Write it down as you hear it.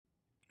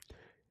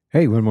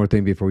Hey, one more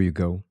thing before you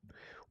go.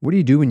 What do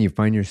you do when you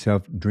find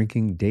yourself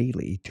drinking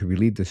daily to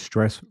relieve the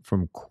stress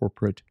from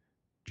corporate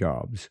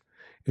jobs,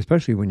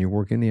 especially when you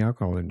work in the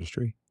alcohol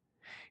industry?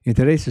 In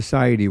today's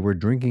society, where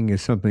drinking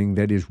is something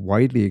that is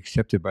widely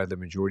accepted by the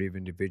majority of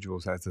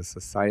individuals as a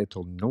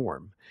societal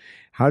norm,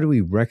 how do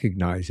we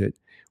recognize it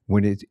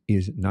when it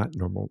is not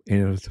normal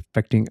and it's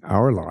affecting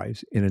our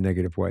lives in a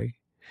negative way?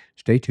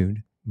 Stay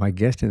tuned. My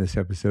guest in this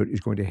episode is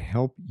going to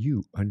help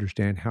you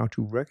understand how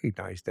to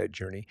recognize that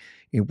journey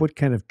and what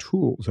kind of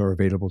tools are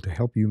available to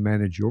help you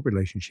manage your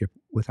relationship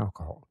with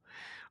alcohol.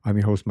 I'm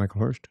your host,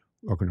 Michael Hurst.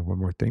 Welcome to One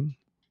More Thing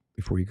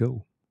Before You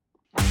Go.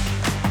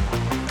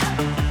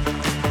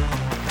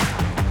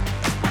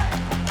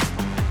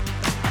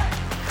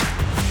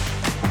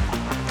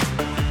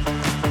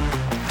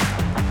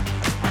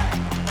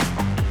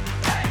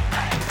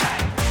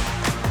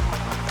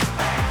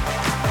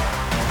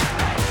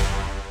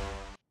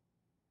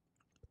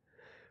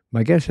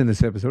 My guest in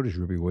this episode is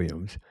Ruby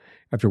Williams.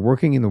 After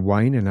working in the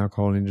wine and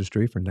alcohol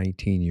industry for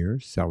 19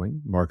 years,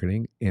 selling,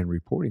 marketing, and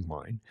reporting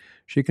wine,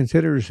 she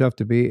considered herself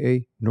to be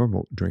a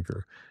normal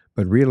drinker,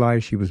 but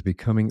realized she was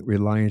becoming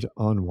reliant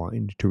on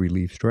wine to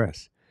relieve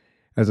stress.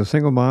 As a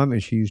single mom,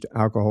 and she used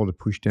alcohol to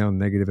push down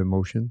negative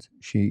emotions,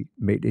 she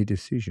made a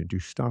decision to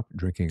stop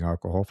drinking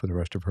alcohol for the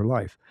rest of her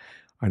life.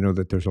 I know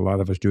that there's a lot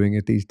of us doing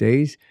it these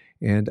days,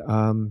 and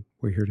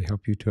we're here to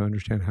help you to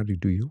understand how to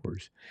do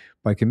yours.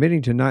 By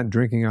committing to not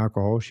drinking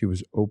alcohol, she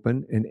was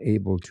open and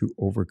able to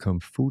overcome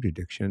food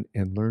addiction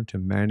and learn to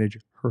manage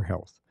her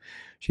health.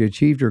 She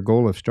achieved her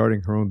goal of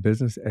starting her own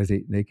business as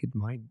a Naked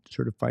Mind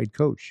certified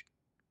coach.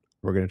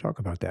 We're going to talk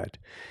about that.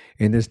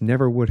 And this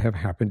never would have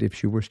happened if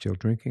she were still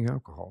drinking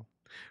alcohol.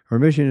 Her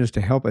mission is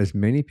to help as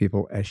many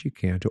people as she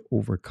can to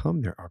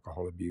overcome their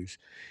alcohol abuse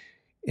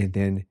and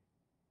then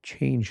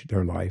change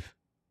their life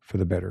for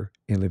the better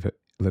and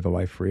live a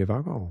life free of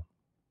alcohol.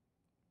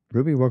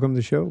 Ruby, welcome to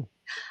the show.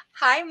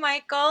 Hi,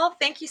 Michael.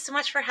 Thank you so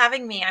much for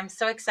having me. I'm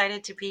so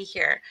excited to be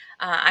here.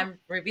 I'm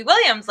Ruby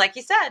Williams, like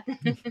you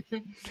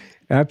said.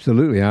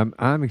 Absolutely,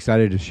 I'm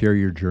excited to share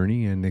your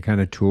journey and the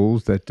kind of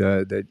tools that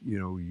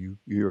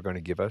you're going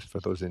to give us for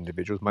those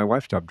individuals. My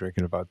wife stopped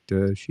drinking about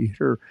she hit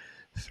her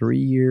 3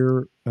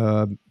 year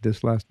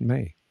this last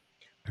May.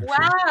 Actually,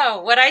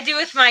 Wow. What I do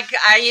with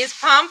I use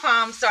pom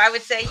poms, so I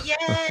would say,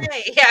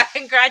 yay. Yeah,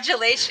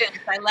 congratulations.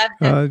 I love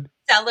to uh,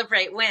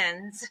 celebrate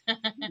wins.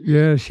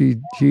 yeah, she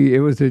it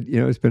was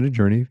it's been a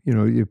journey.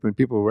 When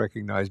people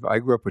recognize. I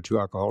grew up with two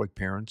alcoholic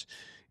parents,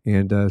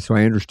 and so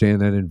I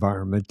understand that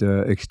environment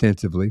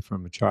extensively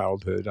from a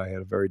childhood. I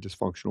had a very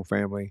dysfunctional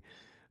family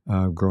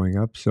growing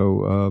up.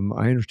 So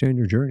I understand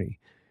your journey.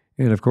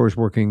 And of course,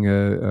 working,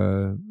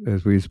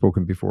 as we've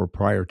spoken before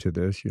prior to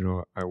this,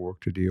 I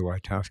worked a DUI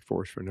task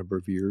force for a number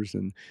of years,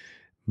 and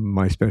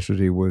my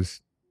specialty was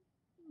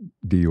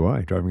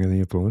DUI, driving under the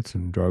influence,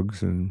 and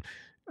drugs and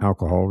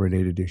alcohol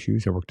related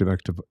issues. I worked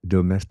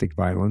domestic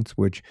violence,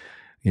 which,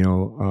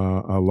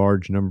 a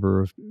large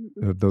number of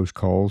those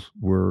calls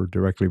were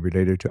directly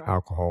related to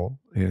alcohol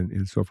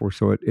and so forth.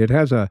 So it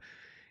has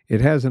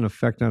an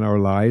effect on our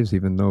lives,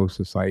 even though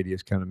society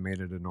has kind of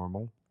made it a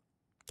normal.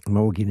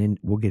 Well,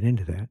 we'll get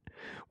into that.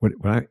 When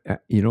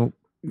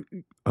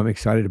I'm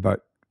excited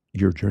about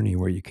your journey,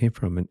 where you came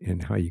from,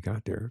 and how you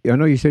got there. I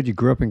know you said you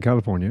grew up in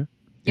California,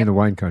 in Yep. the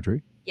wine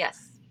country.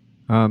 Yes.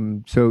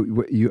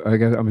 So I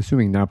guess I'm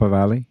assuming Napa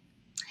Valley,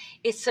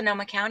 It's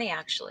Sonoma County,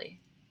 actually,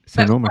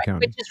 Sonoma which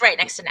County. is right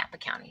next to Napa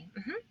County.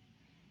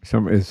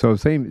 So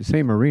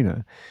same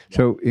arena. Yep.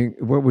 So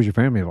what was your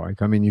family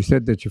like? I mean, you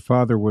said that your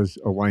father was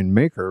a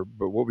winemaker,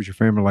 but what was your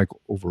family like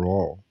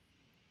overall?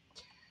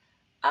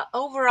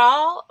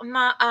 Overall,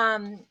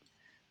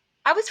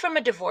 I was from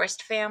a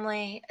divorced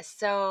family,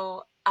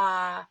 so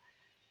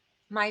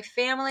my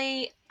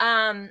family,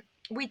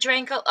 we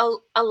drank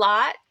a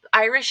lot,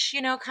 Irish,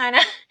 kind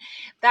of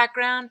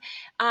background.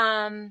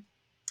 Um,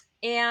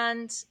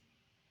 and,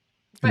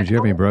 but Did you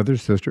have any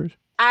brothers, sisters?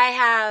 I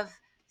have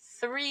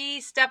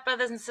three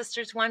stepbrothers and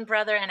sisters, one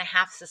brother, and a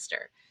half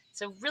sister.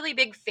 So, really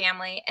big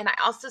family. And I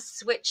also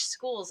switched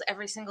schools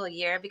every single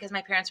year because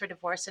my parents were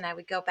divorced and I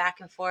would go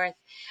back and forth.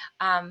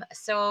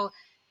 So,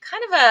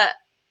 kind of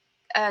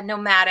a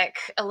nomadic,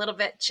 a little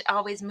bit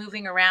always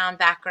moving around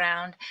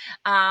background.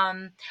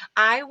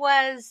 I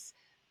was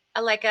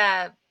like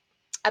a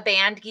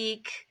band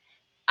geek.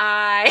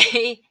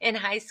 I in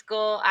high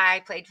school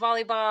I played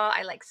volleyball.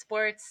 I like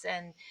sports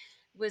and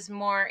was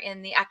more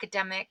in the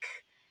academic.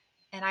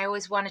 And I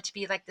always wanted to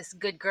be like this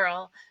good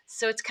girl.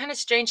 So it's kind of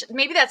strange.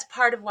 Maybe that's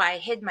part of why I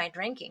hid my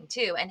drinking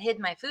too and hid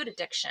my food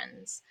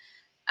addictions,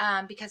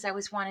 because I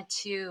always wanted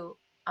to,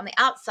 on the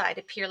outside,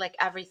 appear like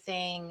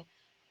everything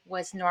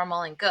was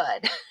normal and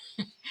good.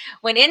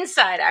 When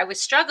inside I was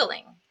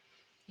struggling.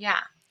 Yeah.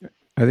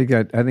 I think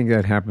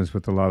that happens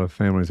with a lot of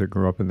families that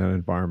grow up in that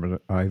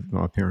environment.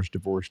 My parents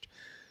divorced.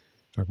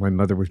 Like my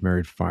mother was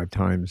married 5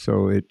 times,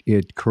 so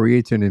it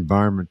creates an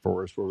environment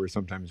for us where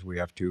sometimes we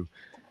have to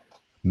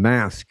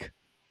mask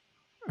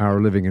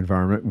our living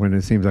environment when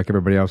it seems like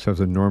everybody else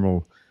has a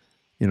normal,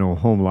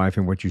 home life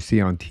and what you see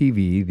on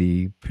TV,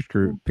 the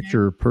Mhm.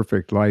 picture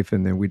perfect life,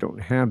 and then we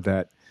don't have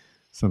that.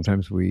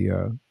 Sometimes we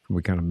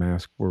kind of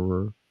mask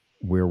where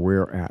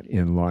we're at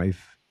in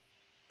life,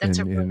 That's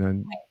a and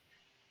then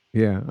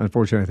yeah,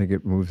 unfortunately, I think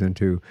it moves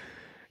into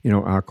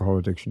alcohol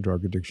addiction,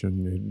 drug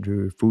addiction,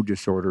 into food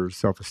disorders,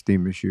 self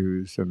esteem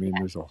issues. I mean,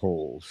 there's a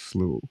whole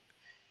slew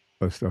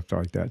of stuff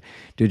like that.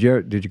 Did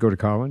you go to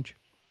college?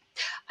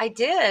 I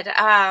did.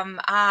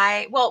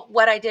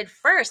 What I did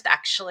first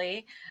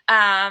actually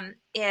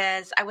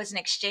is I was an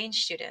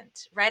exchange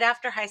student. Right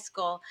after high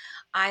school,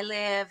 I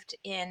lived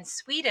in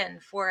Sweden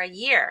for a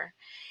year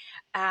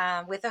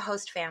with a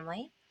host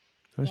family,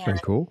 That's and very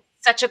cool.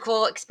 such a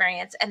cool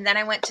experience. And then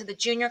I went to the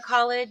junior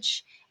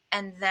college,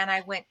 and then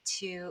I went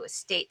to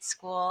state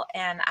school,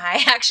 and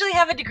I actually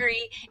have a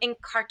degree in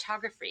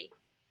cartography,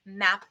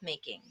 map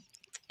making,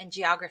 and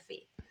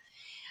geography.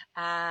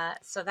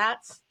 So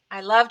that's I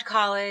loved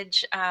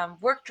college.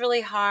 Worked really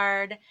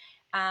hard.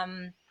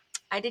 Um,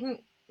 I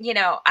didn't,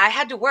 I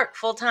had to work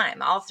full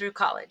time all through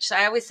college. So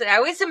I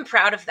always am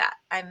proud of that.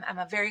 I'm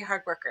a very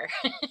hard worker.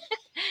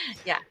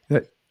 Yeah.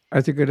 That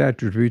that's a good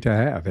attribute to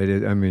have. It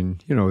is, I mean,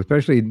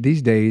 especially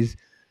these days.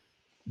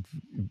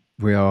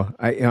 Well,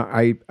 I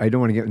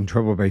don't want to get in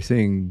trouble by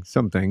saying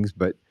some things,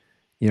 but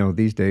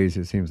these days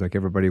it seems like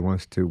everybody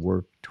wants to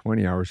work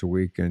 20 hours a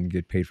week and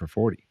get paid for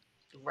 40.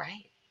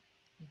 Right.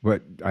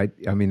 But I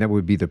mean that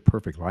would be the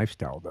perfect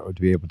lifestyle though,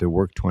 to be able to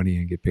work 20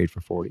 and get paid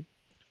for 40.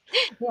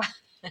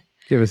 Yeah.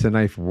 Give us a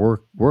nice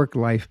work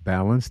life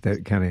balance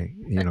that kind of,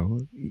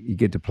 you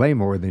get to play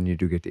more than you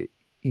do get to,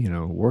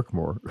 work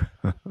more.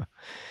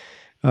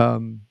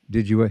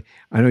 Did you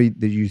I know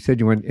that you said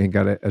you went and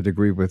got a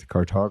degree with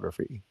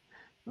cartography.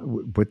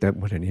 What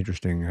an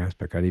interesting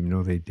aspect. I didn't even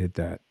know they did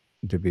that,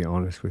 to be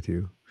honest with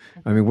you.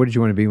 I mean, what did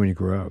you want to be when you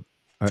grew up?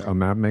 A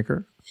map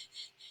maker?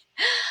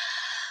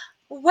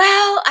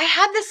 Well, I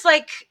had this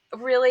like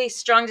really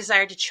strong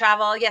desire to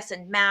travel, yes,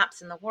 and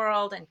maps and the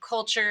world and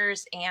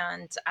cultures.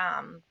 And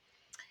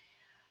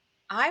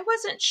I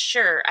wasn't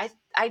sure.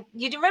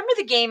 You do remember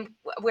the game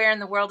Where in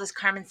the World is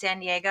Carmen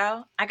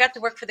Sandiego? I got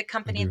to work for the I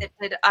company do. that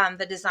did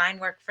the design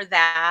work for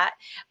that.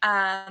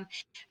 Um,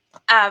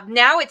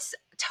 Now it's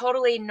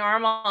totally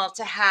normal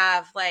to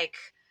have like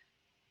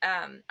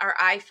our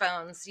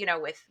iPhones,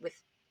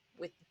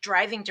 with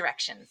driving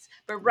directions.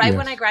 But right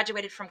when I Yes.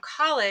 graduated from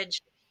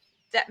college,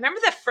 that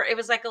remember it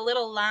was like a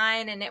little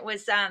line, and it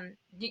was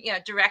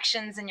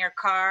directions in your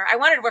car. I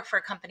wanted to work for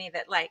a company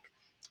that like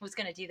was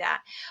going to do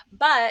that,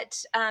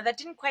 but that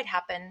didn't quite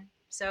happen.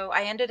 So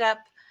I ended up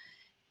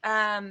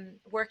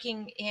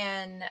working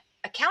in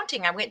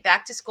accounting. I went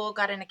back to school,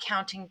 got an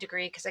accounting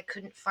degree because I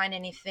couldn't find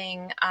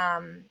anything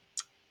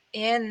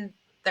in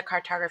the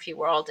cartography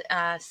world.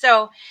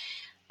 So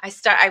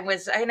I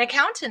was an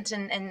accountant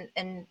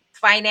in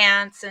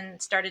finance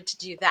and started to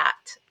do that.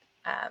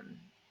 Um,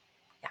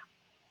 yeah.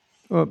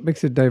 Well, it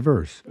makes it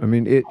diverse. I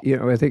mean,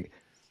 I think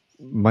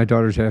my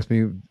daughters asked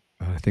me,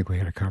 I think we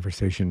had a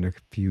conversation a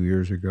few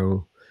years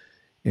ago,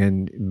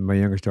 and my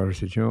youngest daughter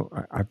said,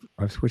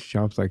 I've switched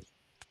jobs like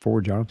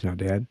 4 jobs now,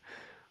 Dad.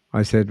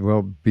 I said,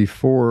 well,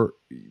 before,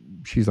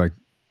 she's like,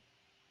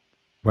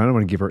 well, I don't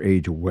want to give her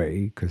age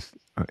away because,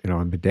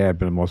 I'm a dad,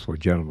 but I'm also a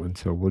gentleman.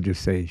 So we'll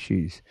just say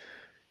she's,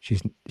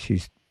 she's,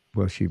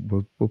 well,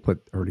 we'll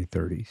put early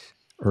 30s,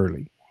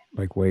 early,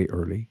 like way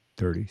early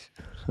 30s.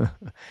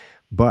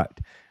 But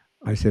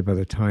I said by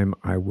the time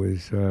I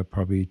was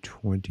probably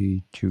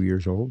 22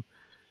 years old,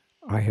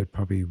 I had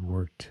probably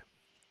worked.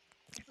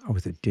 I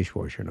was a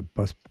dishwasher and a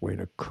busboy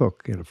and a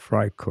cook and a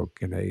fry cook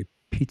and a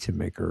pizza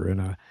maker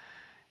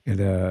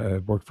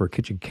and worked for a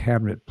kitchen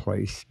cabinet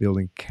place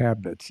building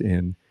cabinets.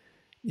 And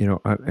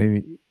I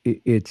mean,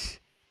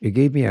 it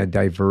gave me a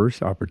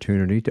diverse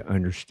opportunity to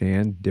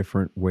understand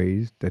different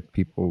ways that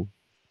people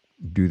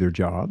do their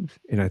jobs,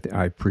 and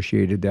I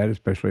appreciated that,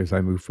 especially as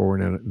I move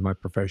forward in my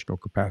professional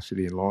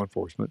capacity in law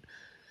enforcement.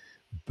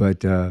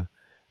 But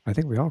I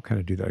think we all kind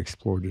of do that,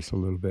 explore just a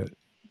little bit.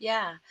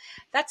 Yeah,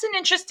 that's an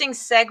interesting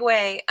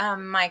segue,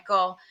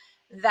 Michael.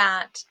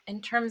 That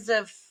in terms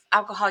of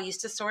alcohol use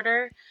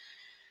disorder,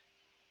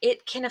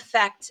 it can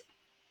affect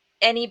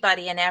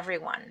anybody and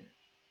everyone.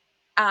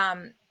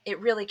 It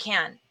really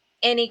can.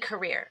 Any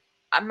career.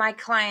 My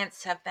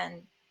clients have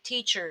been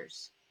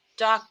teachers,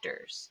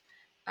 doctors,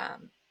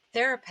 um,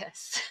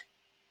 therapists,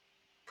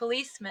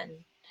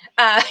 policemen.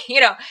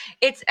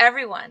 It's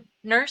everyone.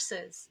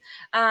 Nurses.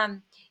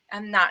 Um,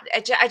 I'm not.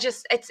 I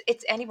just.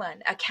 It's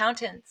anyone.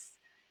 Accountants.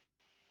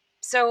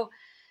 So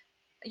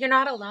you're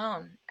not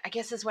alone, I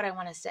guess is what I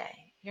want to say.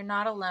 You're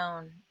not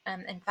alone.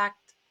 In fact,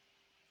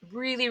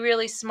 really,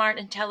 really smart,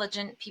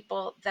 intelligent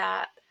people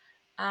that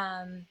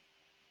um,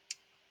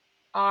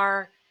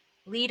 are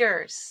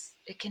leaders,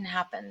 it can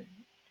happen.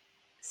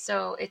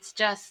 So it's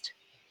just,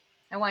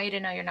 I want you to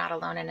know you're not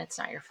alone and it's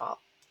not your fault.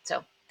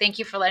 So thank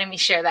you for letting me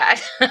share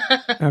that.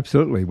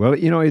 Absolutely. Well,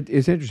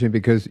 it's interesting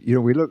because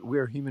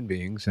we're human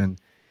beings, and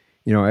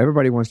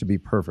everybody wants to be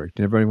perfect,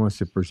 and everybody wants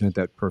to present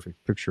that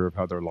perfect picture of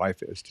how their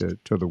life is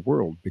to the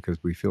world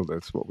because we feel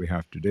that's what we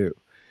have to do.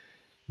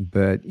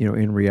 But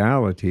in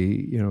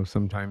reality,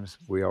 sometimes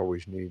we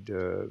always need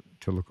to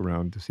look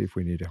around to see if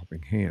we need a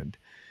helping hand,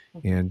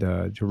 Mhm.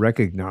 and to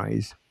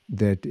recognize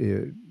that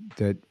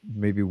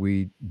maybe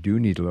we do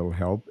need a little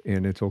help,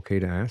 and it's okay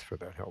to ask for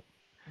that help,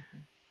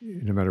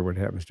 Mhm. no matter what it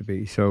happens to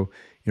be. So,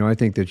 I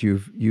think that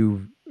you've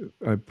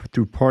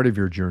through part of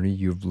your journey,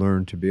 you've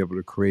learned to be able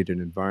to create an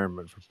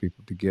environment for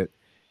people to get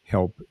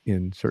help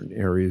in certain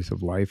areas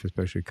of life,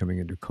 especially coming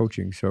into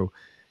coaching. So,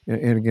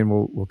 and again,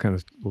 we'll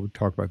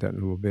talk about that in a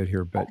little bit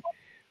here, but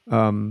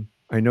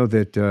I know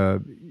that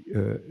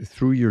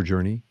through your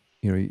journey,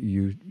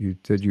 you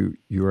said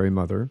you are a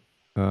mother.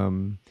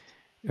 Um,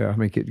 how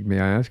many kids? May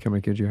I ask how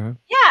many kids you have?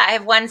 Yeah, I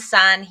have one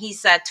son.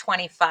 He's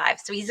 25,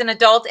 so he's an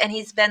adult and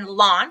he's been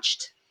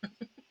launched.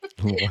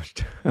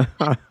 What?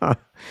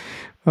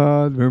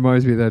 It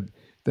reminds me of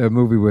that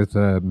movie with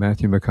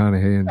Matthew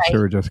McConaughey and Right.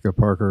 Sarah Jessica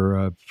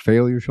Parker,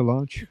 "Failure to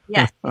Launch."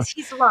 Yes,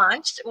 he's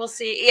launched. We'll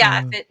see. Yeah,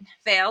 if Uh, it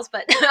fails,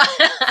 but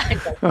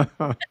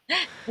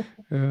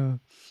yeah,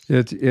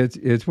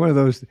 it's one of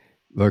those.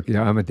 Look,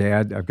 I'm a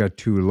dad. I've got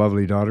two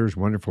lovely daughters,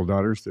 wonderful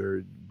daughters.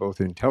 They're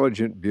both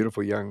intelligent,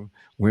 beautiful young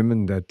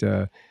women.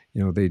 That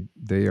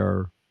they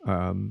are.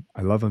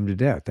 I love them to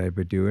death. I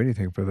would do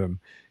anything for them.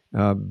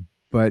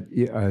 But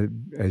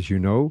as you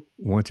know,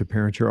 once a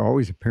parent, you're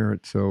always a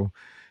parent. So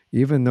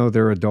even though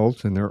they're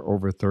adults and they're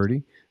over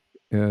 30,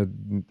 uh,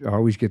 I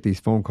always get these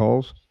phone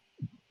calls,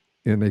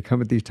 and they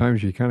come at these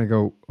times. You kind of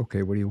go,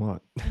 okay, what do you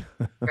want?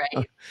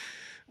 right.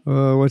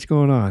 What's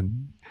going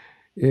on?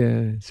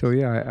 Yeah. So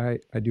yeah,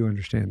 I do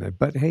understand that.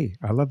 But hey,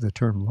 I love the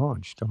term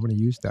launched. I'm going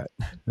to use that.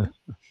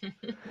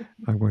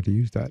 I'm going to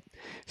use that.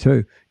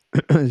 So,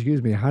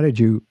 excuse me. How did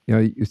you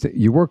said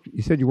you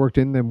worked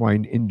in the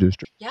wine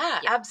industry.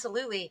 Yeah,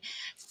 absolutely.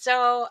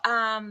 So,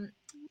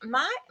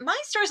 my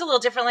story's a little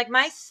different. Like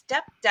my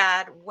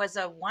stepdad was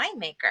a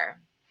winemaker.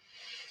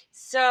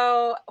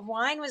 So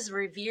wine was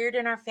revered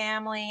in our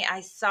family.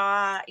 I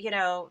saw,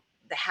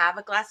 have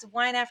a glass of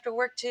wine after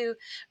work to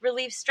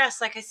relieve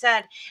stress, like I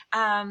said.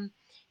 Um,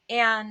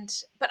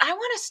 but I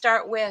want to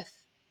start with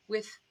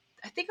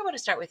I think I want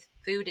to start with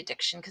food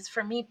addiction because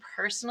for me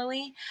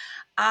personally,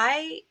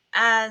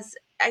 as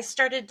I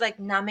started like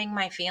numbing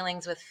my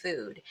feelings with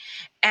food,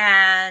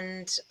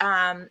 and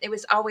it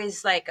was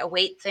always like a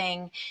weight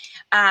thing.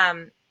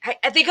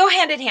 They go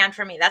hand in hand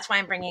for me. That's why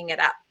I'm bringing it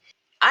up.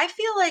 I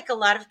feel like a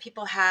lot of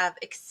people have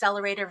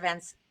accelerator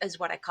events, is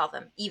what I call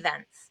them,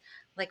 events,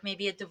 like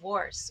maybe a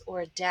divorce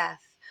or a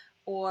death,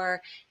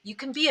 or you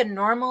can be a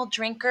normal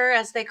drinker,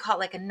 as they call it,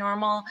 like a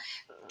normal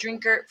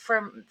drinker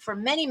for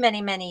many,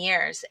 many, many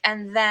years,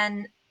 and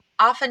then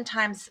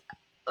oftentimes,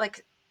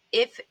 like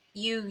if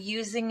you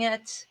using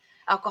it,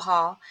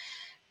 alcohol,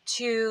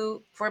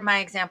 to, for my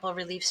example,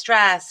 relieve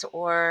stress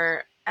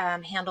or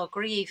handle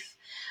grief,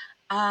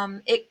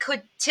 it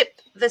could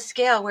tip the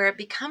scale where it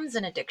becomes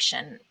an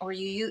addiction, or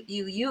you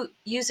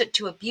use it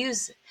to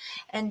abuse.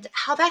 And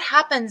how that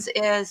happens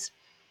is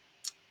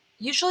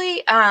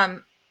usually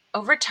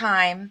over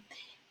time.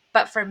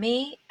 But for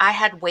me, I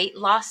had weight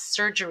loss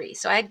surgery,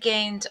 so I had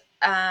gained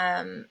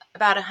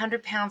about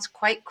 100 pounds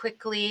quite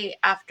quickly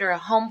after a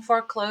home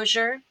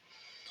foreclosure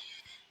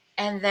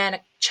and then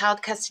a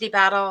child custody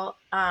battle.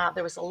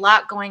 There was a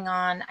lot going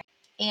on.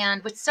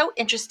 And what's so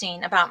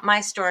interesting about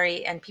my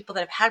story and people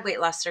that have had weight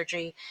loss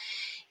surgery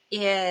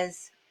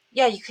is,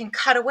 yeah, you can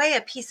cut away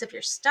a piece of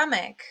your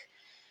stomach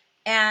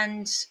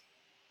and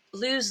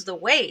lose the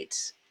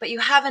weight, but you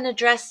haven't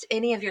addressed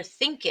any of your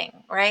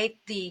thinking, right?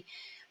 The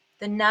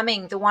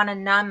numbing, the want to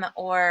numb,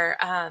 or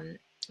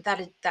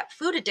that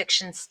food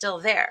addiction's still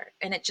there,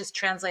 and it just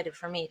translated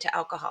for me to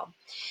alcohol.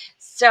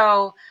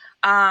 So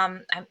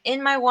I'm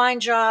in my wine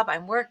job,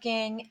 I'm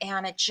working,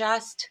 and it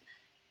just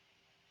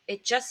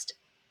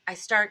I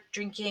start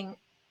drinking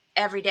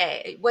every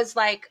day. It was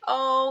like,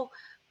 oh,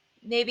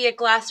 maybe a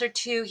glass or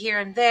two here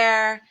and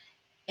there.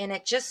 And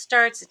it's just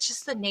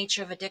the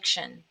nature of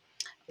addiction,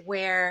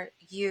 where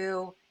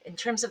you, in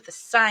terms of the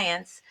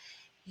science,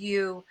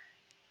 you,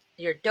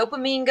 your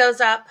dopamine goes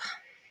up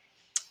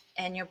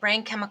and your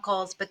brain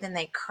chemicals, but then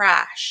they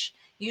crash.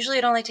 Usually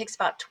it only takes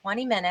about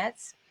 20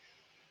 minutes,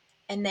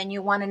 and then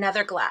you want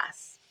another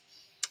glass.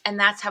 And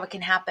that's how it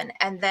can happen.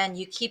 And then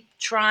you keep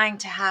trying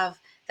to have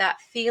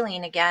that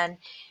feeling again.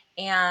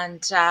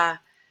 And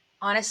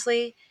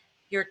honestly,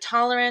 your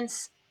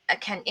tolerance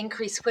can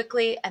increase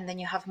quickly, and then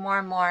you have more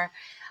and more.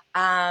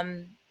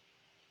 Um,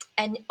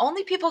 and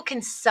only people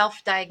can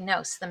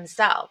self-diagnose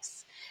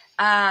themselves.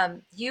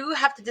 You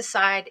have to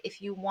decide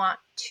if you want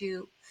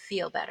to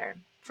feel better.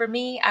 For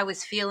me, I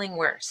was feeling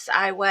worse.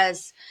 I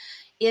was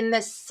in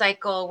this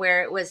cycle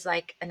where it was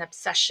like an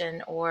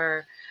obsession,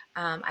 or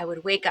I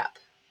would wake up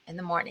in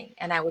the morning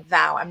and I would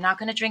vow, I'm not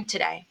going to drink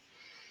today.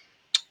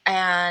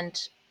 And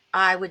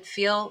I would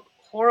feel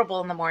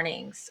horrible in the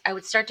mornings. I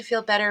would start to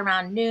feel better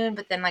around noon,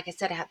 but then, like I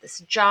said, I had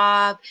this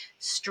job,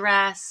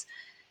 stress.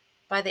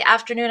 By the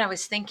afternoon, I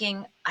was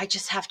thinking, I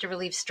just have to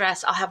relieve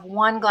stress. I'll have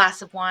one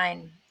glass of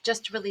wine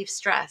just to relieve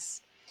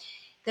stress.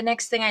 The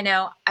next thing I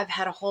know, I've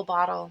had a whole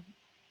bottle.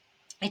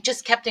 it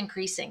just kept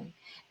increasing.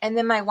 And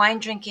then my wine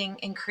drinking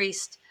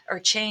increased or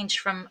changed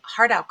from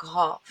hard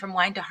alcohol, from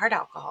wine to hard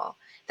alcohol.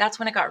 That's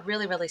when it got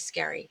really, really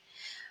scary.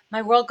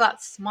 My world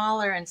got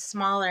smaller and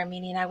smaller,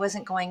 meaning I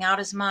wasn't going out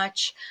as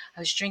much. I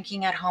was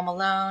drinking at home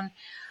alone.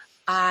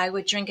 I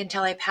would drink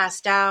until I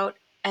passed out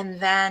and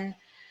then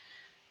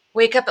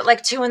wake up at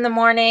like 2 in the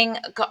morning.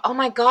 Go, oh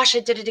my gosh, I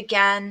did it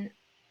again.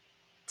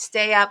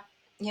 Stay up.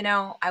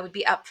 I would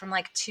be up from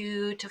like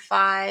 2 to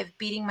 5,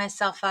 beating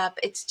myself up.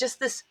 It's just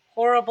this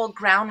horrible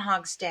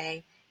Groundhog's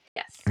Day.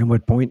 Yes. And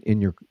what point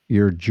in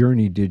your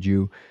journey did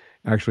you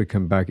actually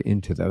come back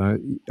into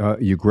that?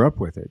 You grew up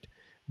with it,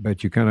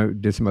 but you kind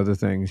of did some other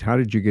things. How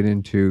did you get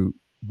into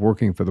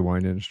working for the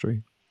wine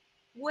industry?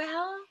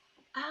 Well,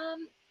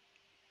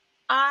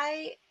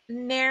 I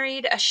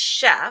married a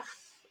chef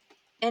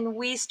and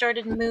we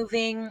started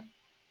moving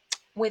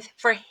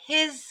for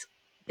his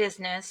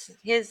business,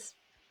 his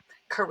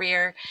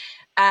career,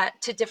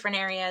 to different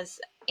areas.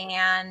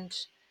 And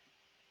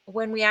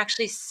when we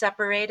actually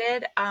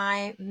separated,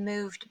 I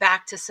moved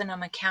back to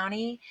Sonoma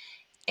County.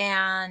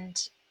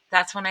 And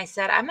that's when I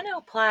said, I'm going to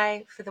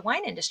apply for the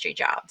wine industry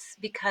jobs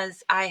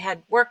because I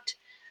had worked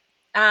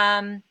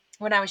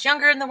when I was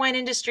younger in the wine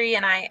industry,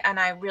 and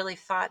I really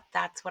thought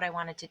that's what I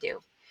wanted to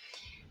do.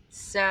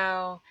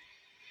 So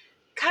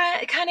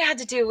kind of had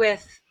to do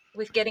with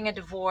getting a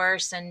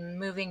divorce and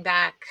moving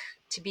back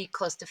to be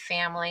close to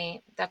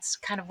family. That's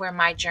kind of where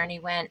my journey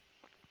went.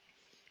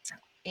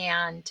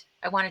 And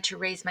I wanted to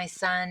raise my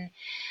son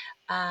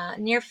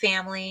near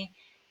family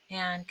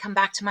and come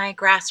back to my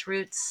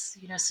grassroots,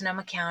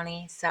 Sonoma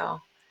County. So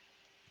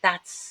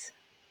that's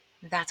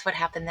that's what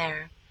happened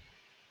there.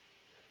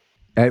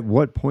 At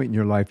what point in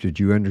your life did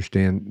you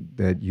understand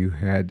that you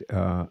had,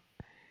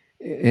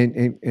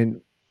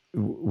 and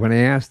when I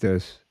ask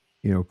this,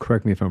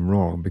 correct me if I'm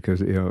wrong,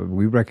 because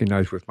we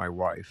recognized with my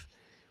wife,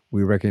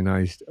 we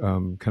recognized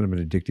kind of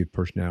an addictive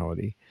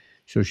personality.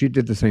 So she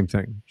did the same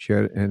thing. She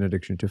had an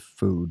addiction to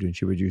food, and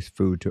she would use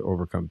food to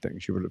overcome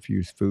things. She would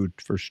use food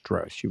for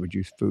stress. She would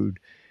use food,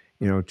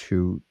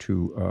 to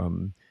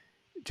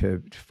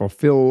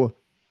fulfill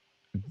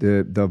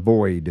the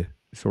void,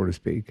 so to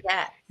speak.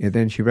 Yes. And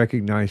then she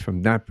recognized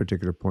from that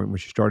particular point when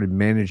she started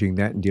managing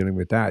that and dealing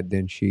with that,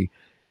 then she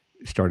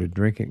started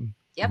drinking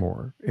Yep.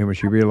 more. And when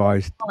she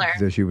realized Similar.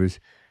 that she was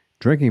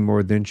drinking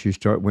more, then she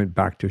went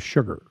back to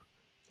sugar,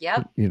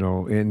 Yep.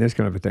 and this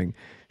kind of a thing.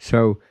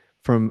 So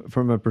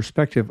from a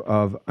perspective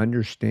of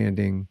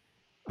understanding,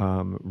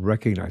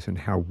 recognizing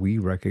how we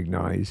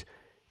recognize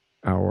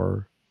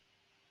our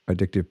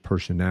addictive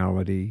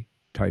personality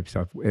type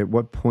stuff, at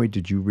what point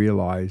did you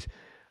realize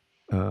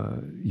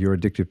your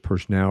addictive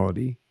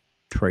personality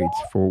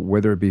traits, for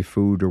whether it be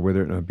food or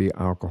whether it not be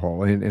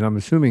alcohol? And I'm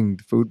assuming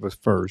food was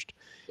first,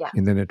 Yeah.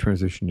 and then it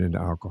transitioned into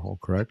alcohol,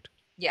 correct?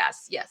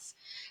 Yes, yes.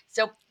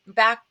 So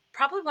back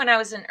probably when I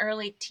was an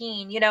early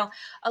teen, a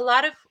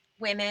lot of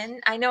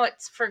women, I know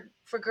it's for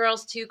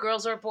girls too,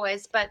 girls or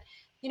boys, but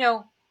you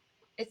know,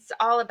 it's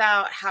all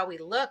about how we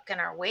look and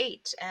our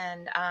weight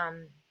and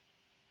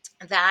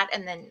that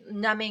and then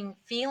numbing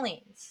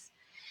feelings.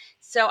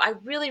 So I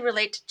really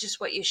relate to just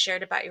what you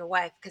shared about your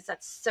wife because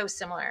that's so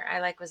similar.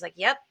 I was like,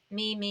 yep,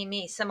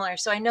 me, similar.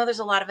 So I know there's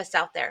a lot of us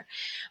out there.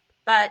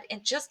 But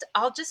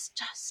I'll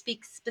just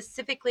speak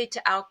specifically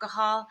to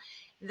alcohol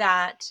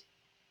that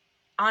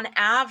on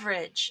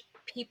average,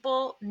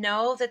 people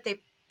know that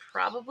they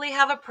probably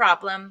have a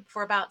problem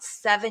for about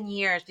 7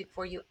 years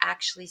before you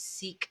actually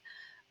seek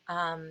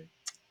um,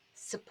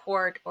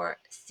 support or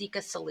seek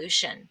a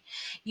solution.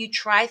 You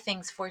try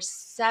things for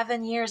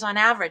 7 years on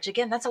average.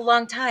 Again, that's a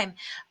long time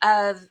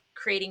of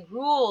creating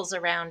rules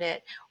around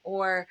it.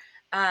 Or,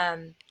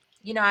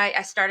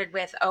 I started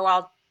with, oh,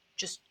 I'll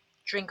just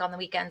drink on the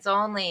weekends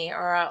only,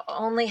 or I'll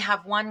only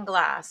have one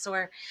glass,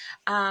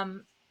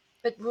 um,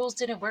 but rules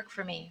didn't work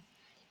for me.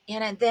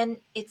 And then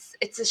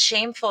it's a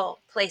shameful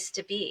place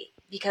to be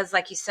because,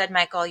 like you said,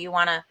 Michael, you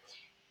want to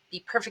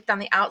be perfect on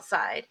the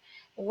outside.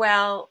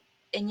 Well,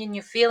 and then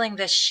you're feeling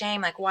this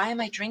shame, like, why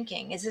am I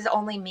drinking? Is this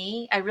only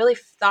me? I really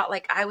thought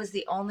like I was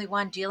the only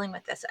one dealing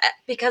with this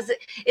because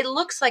it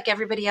looks like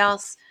everybody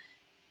else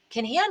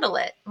can handle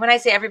it. When I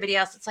say everybody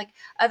else, it's like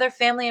other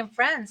family and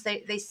friends.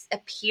 They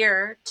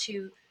appear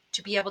to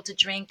be able to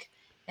drink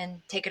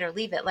and take it or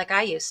leave it like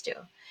I used to.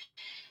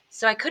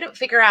 So I couldn't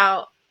figure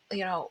out,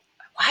 you know,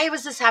 why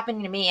was this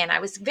happening to me? And I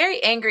was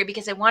very angry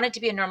because I wanted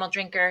to be a normal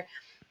drinker.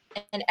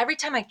 And every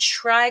time I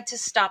tried to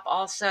stop,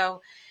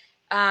 also,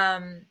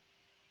 um,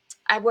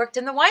 I worked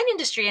in the wine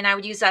industry, and I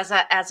would use as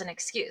an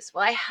excuse.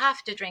 Well, I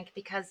have to drink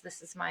because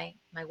this is my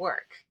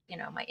work,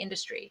 my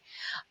industry.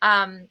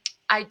 Um,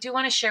 I do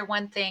want to share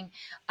one thing.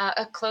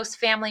 A close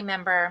family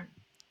member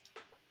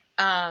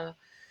uh,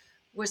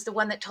 was the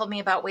one that told me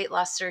about weight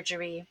loss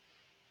surgery,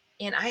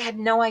 and I had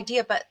no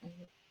idea. But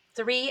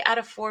 3 out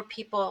of 4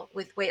 people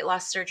with weight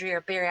loss surgery or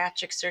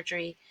bariatric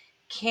surgery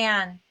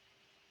can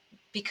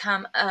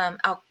become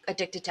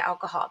addicted to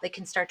alcohol. They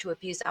can start to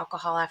abuse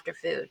alcohol after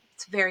food.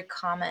 It's very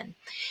common.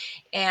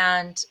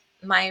 And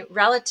my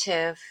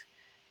relative,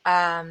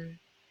 um,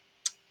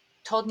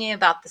 told me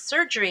about the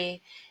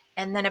surgery.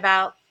 And then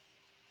about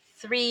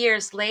 3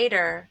 years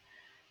later,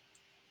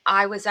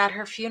 I was at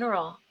her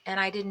funeral and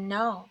I didn't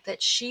know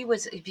that she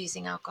was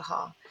abusing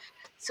alcohol.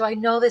 So I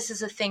know this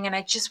is a thing and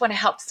I just want to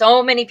help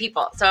so many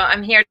people. So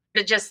I'm here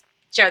to just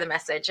share the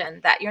message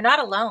and that you're not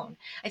alone.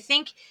 I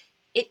think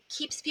it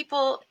keeps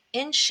people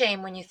in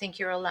shame when you think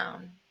you're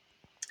alone.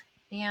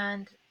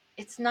 And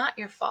it's not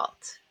your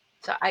fault.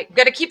 So I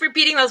got to keep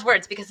repeating those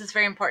words because it's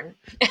very important.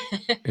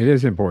 It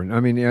is important. I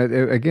mean,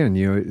 again,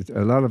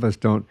 a lot of us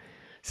don't.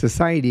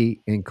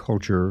 Society and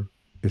culture,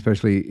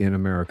 especially in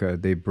America,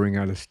 they bring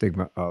out a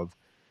stigma,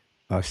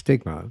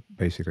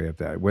 basically, of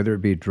that, whether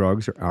it be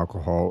drugs or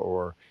alcohol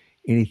or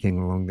anything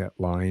along that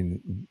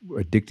line,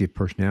 addictive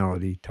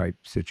personality type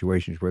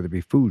situations, whether it be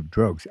food,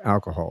 drugs,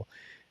 alcohol,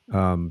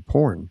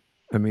 porn.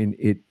 I mean,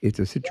 it's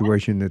a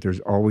situation that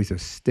there's always a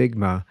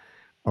stigma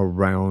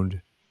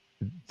around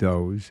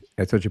those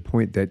at such a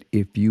point that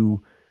if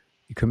you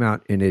come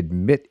out and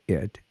admit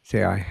it,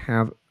 say, I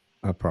have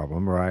a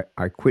problem, or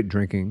I quit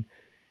drinking,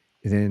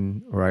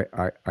 then, or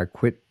I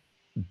quit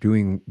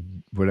doing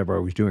whatever I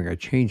was doing. I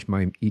changed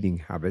my eating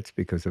habits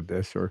because of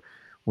this, or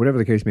whatever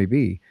the case may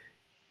be.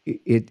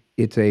 It's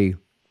it's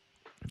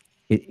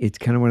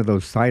kind of one of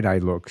those side eye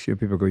looks.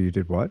 People go, "You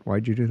did what?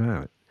 Why'd you do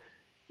that?"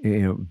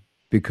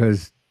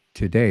 Because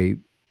today,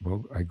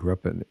 well, I grew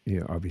up in,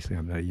 obviously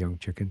I'm not a young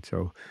chicken,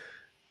 so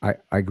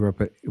I grew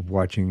up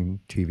watching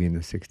TV in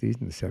the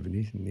 '60s and the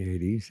 '70s and the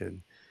 '80s,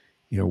 and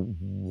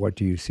what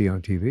do you see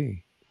on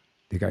TV?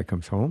 The guy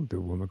comes home, the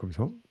woman comes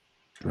home,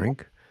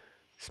 drink,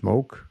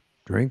 smoke,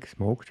 drink,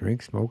 smoke,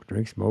 drink, smoke,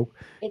 drink, smoke.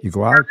 You It's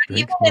go not out,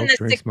 even drink, in smoke, the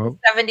drink, 60s, smoke.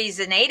 70s,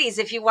 and 80s.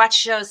 If you watch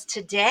shows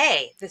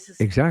today, this is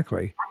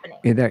Exactly. happening.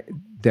 And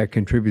that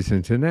contributes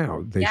into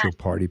now. They Yeah. show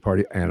party,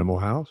 party, Animal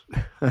House.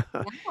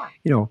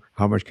 Yeah.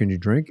 How much can you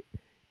drink?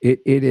 It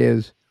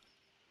is,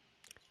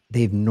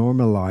 they've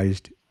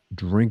normalized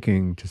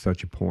drinking to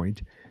such a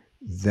point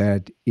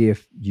that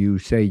if you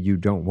say you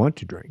don't want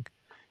to drink,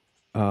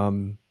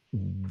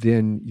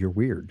 then you're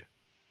weird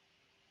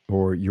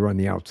or you're on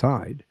the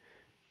outside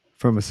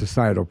from a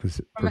societal From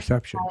a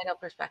perception. societal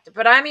perspective.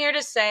 But I'm here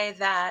to say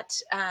that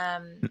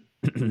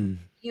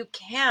you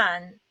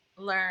can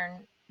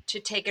learn to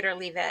take it or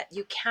leave it.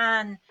 You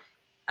can.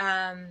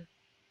 Um,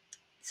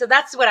 so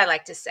that's what I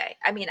like to say.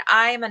 I mean,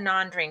 I'm a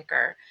non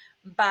drinker,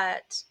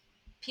 but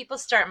people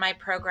start my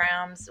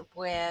programs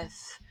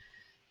with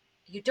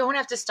you don't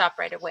have to stop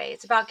right away.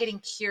 It's about getting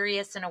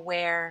curious and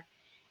aware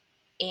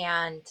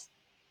and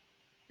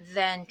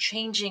then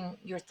changing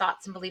your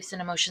thoughts and beliefs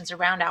and emotions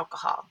around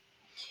alcohol.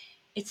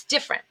 It's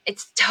different.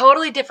 It's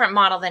totally different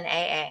model than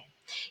AA.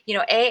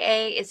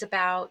 AA is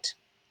about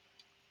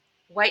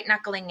white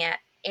knuckling it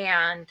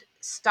and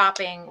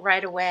stopping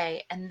right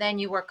away, and then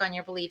you work on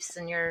your beliefs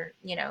and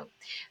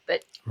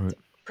but Right.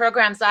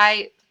 programs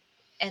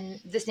and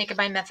this Naked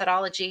Mind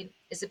methodology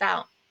is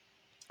about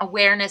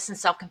awareness and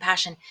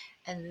self-compassion,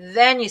 and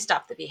then you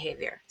stop the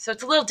behavior. So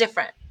it's a little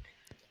different.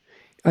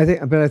 I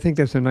think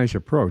that's a nice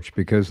approach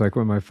because, like,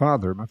 when my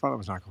father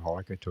was an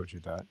alcoholic. I told you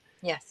that.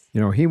 Yes.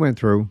 He went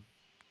through.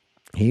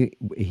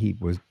 He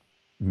was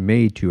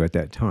made to at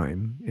that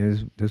time.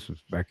 This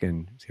was back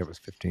in. See, I was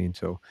 15,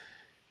 so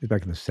it was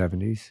back in the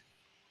 '70s.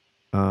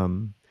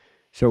 Um,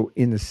 so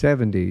in the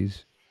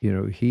 '70s,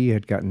 he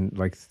had gotten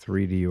like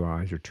 3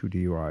 DUIs or 2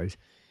 DUIs.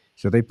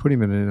 So they put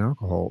him in an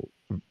alcohol,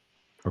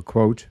 a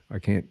quote. I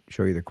can't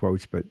show you the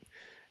quotes, but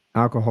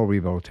alcohol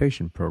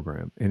rehabilitation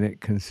program, and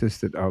it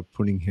consisted of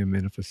putting him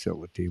in a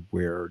facility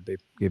where they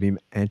give him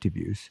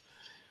antabuse,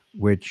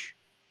 which,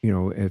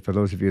 and for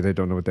those of you that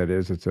don't know what that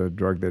is, it's a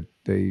drug that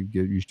they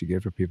used to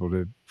give for people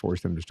to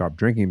force them to stop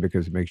drinking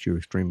because it makes you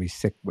extremely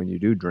sick when you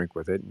do drink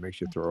with it and makes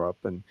you throw up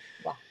and,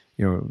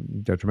 Yeah.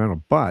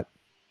 detrimental. But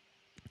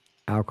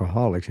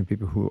alcoholics and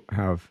people who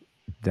have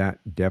that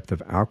depth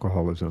of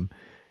alcoholism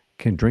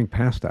can drink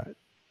past that.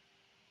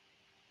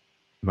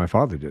 My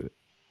father did it.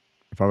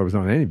 My father was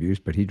not on any abuse,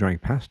 but he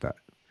drank past that.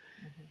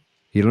 Mhm.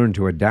 He learned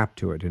to adapt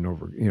to it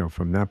and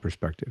from that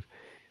perspective.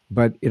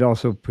 But it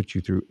also puts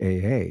you through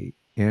AA,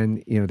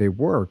 and they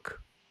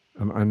work.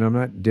 And I'm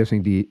not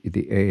dissing the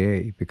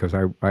AA because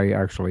I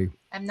actually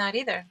I'm not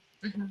either.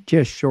 Hmm.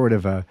 just short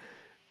of a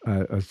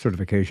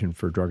certification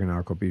for drug and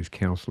alcohol abuse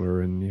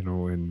counselor, and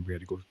and we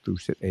had to go through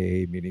sit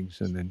AA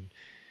meetings, and then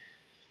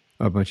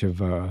a bunch of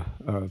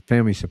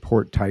family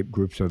support type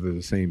groups that are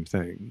the same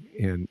thing,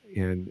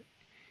 and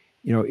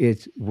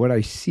it's what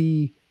I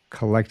see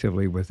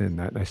collectively within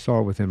that, and I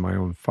saw within my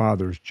own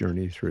father's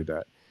journey through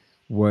that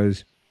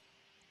was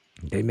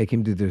they make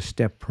him do this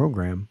step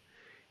program,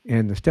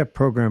 and the step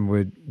program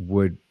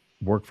would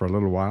work for a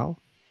little while,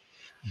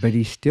 but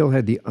he still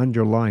had the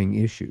underlying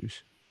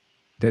issues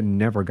that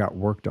never got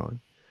worked on.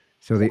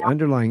 So the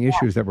underlying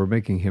issues that were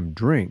making him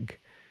drink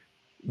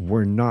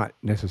were not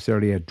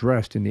necessarily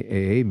addressed in the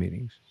AA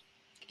meetings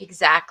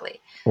Exactly.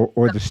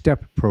 or the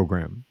step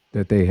program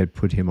that they had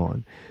put him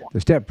on.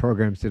 The step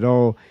program said,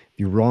 "Oh, if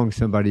you wrong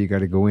somebody, you got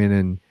to go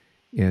in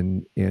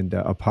and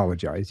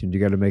apologize, and you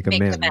got to make Make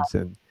them amends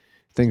and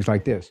things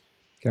like this."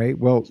 Okay.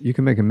 Well, you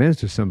can make amends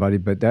to somebody,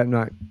 but that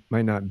not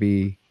might not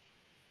be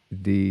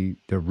the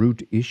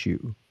root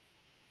issue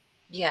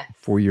Yes.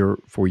 for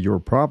your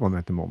problem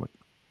at the moment.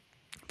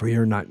 For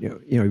your not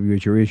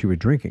with your issue with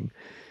drinking.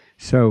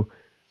 So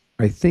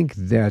I think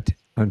that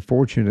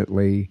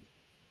unfortunately,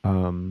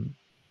 um,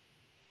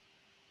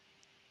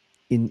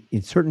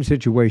 in certain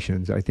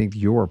situations, I think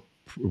your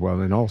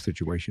well, in all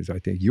situations, I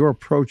think your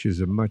approach is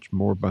a much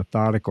more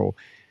methodical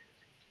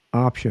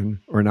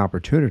option or an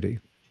opportunity.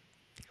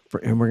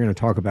 And we're going to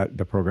talk about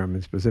the program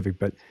in specific,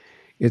 but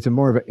it's a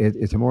more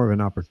of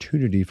an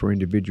opportunity for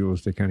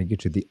individuals to kind of get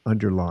to the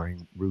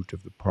underlying root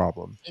of the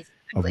problem of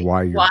Exactly.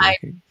 why you're Why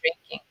drinking.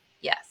 drinking?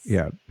 Yes.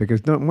 Yeah,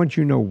 because once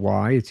you know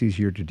why, it's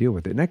easier to deal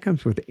with it, and that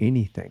comes with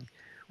anything,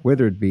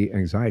 whether it be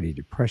anxiety,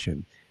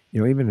 depression,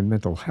 even in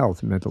mental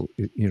health,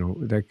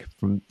 that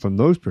from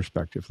those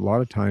perspectives, a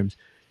lot of times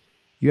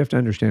you have to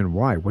understand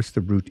why. What's the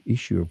root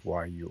issue of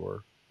why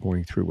you're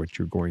going through what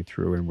you're going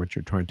through and what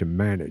you're trying to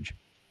manage?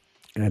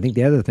 And I think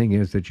the other thing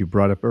is that you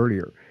brought up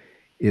earlier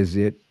is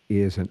it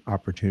is an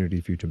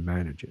opportunity for you to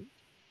manage it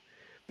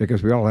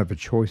because we all have a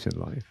choice in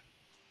life.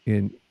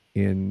 In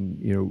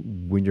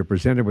when you're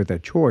presented with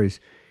that choice,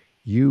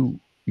 you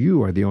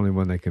are the only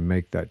one that can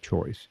make that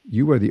choice.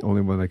 You are the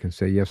only one that can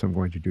say, yes, I'm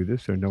going to do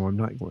this, or no, I'm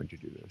not going to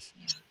do this.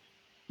 Yeah.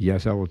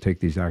 Yes, I will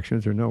take these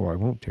actions, or no, I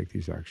won't take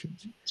these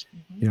actions.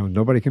 Hmm.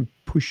 Nobody can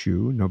push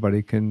you,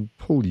 nobody can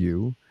pull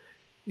you.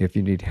 If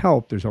you need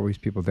help, there's always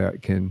people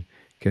that can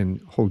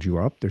hold you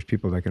up. There's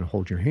people that can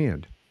hold your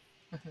hand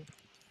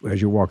Hmm.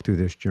 as you walk through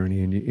this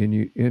journey.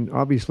 And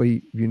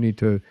obviously you need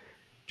to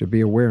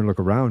be aware and look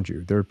around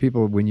you. There are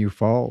people when you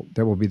fall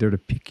that will be there to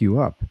pick you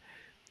up,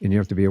 and you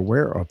have to be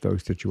aware of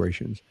those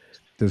situations.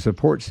 The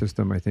support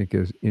system, I think,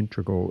 is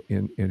integral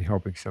in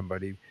helping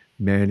somebody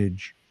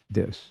manage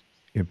this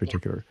in Yeah.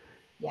 particular.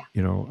 Yeah.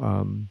 You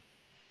know,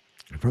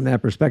 from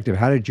that perspective,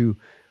 how did you?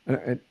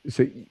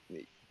 So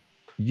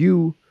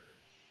you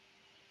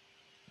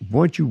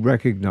once you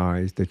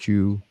recognized that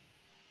you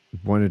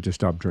wanted to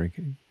stop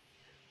drinking,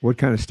 what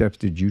kind of steps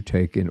did you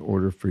take in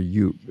order for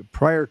you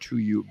prior to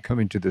you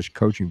coming to this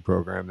coaching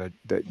program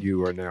that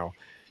you are now,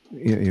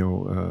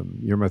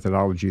 your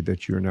methodology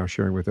that you're now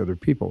sharing with other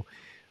people?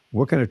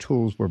 What kind of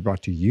tools were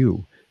brought to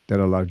you that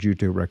allowed you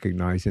to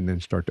recognize and then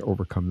start to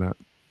overcome that?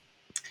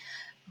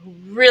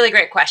 Really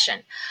great question.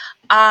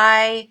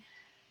 I,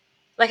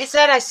 like I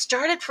said, I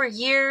started for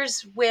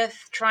years with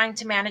trying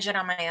to manage it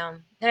on my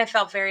own. And I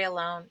felt very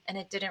alone and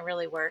it didn't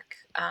really work.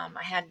 I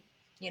had,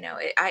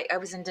 I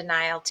was in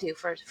denial too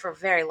for a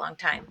very long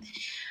time.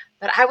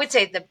 But I would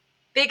say the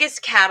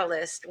biggest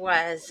catalyst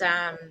was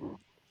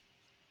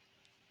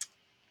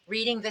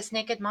reading This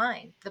Naked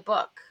Mind, the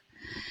book.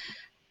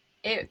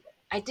 It,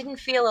 I didn't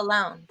feel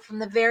alone from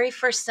the very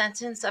first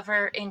sentence of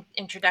her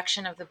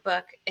introduction of the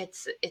book.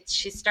 It's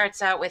she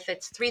starts out with,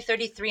 it's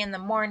 3:33 in the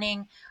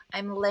morning.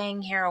 I'm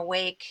laying here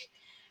awake,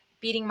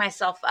 beating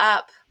myself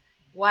up.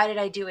 Why did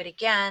I do it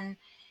again?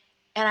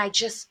 And I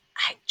just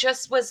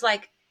was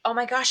like, oh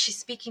my gosh, she's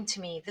speaking to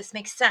me. This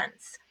makes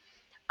sense.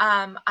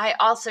 I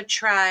also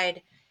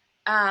tried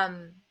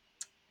um,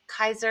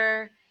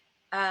 Kaiser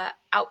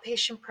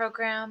outpatient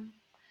program.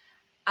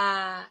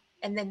 Uh,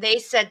 and then they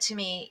said to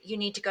me, you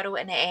need to go to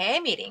an AA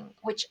meeting,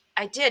 which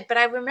I did. But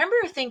I remember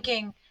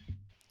thinking,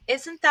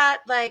 isn't that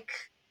like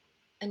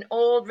an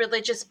old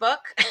religious book?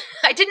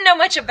 I didn't know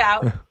much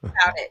about it.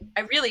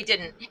 I really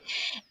didn't.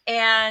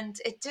 And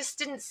it just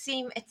didn't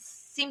seem, it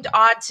seemed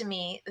odd to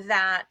me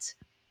that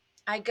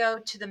I go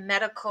to the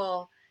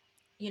medical,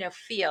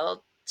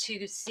 field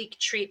to seek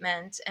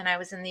treatment. And I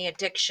was in the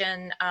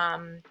addiction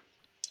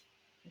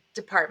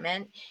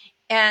department,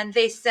 and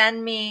they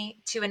send me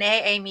to an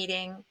AA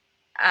meeting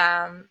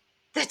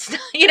that's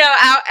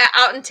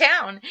out in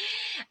town.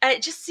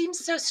 It just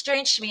seems so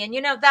strange to me,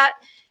 and that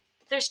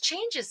there's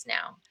changes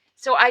now.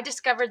 So I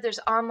discovered there's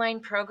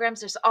online programs,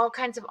 there's all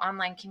kinds of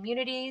online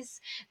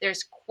communities,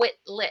 there's quit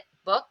lit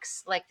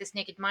books, like This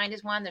Naked Mind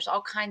is one. There's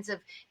all kinds of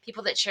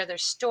people that share their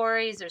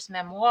stories, there's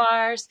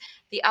memoirs.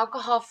 The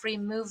alcohol free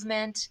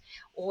movement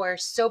or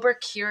sober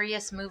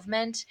curious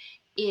movement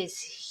is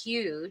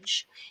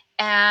huge.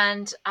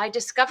 And I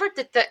discovered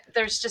that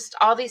there's just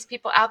all these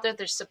people out there,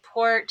 there's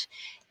support.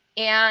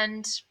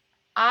 And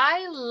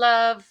I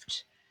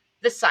loved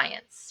the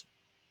science.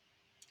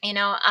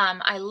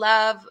 I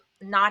love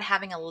not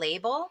having a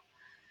label.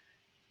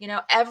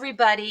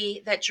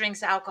 Everybody that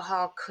drinks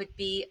alcohol could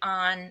be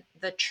on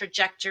the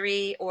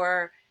trajectory,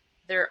 or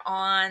they're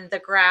on the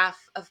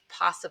graph of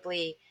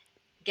possibly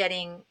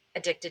getting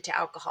addicted to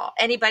alcohol.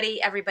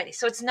 Anybody, everybody.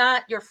 So it's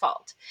not your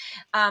fault.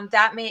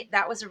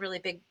 That was a really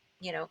big,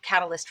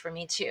 catalyst for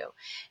me too.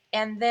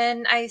 And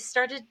then I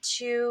started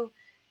to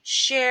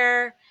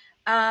share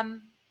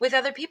with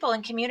other people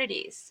in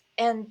communities,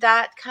 and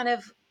that kind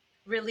of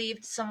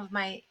relieved some of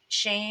my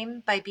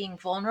shame by being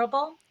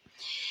vulnerable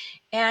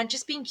and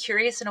just being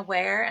curious and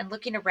aware and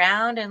looking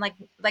around, and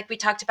like we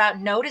talked about,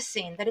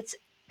 noticing that it's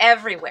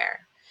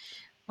everywhere.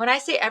 When I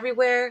say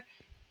everywhere,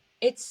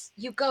 it's,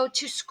 you go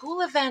to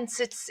school events,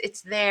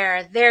 it's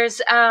there.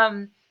 There's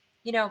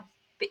you know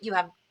you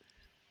have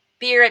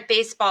beer at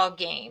baseball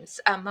games,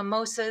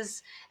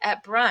 mimosas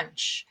at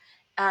brunch.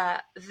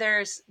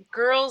 There's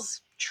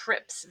girls'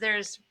 trips.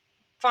 There's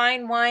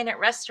fine wine at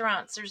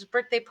restaurants. There's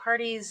birthday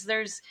parties.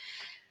 There's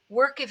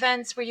work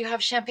events where you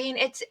have champagne.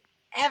 It's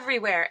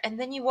everywhere. And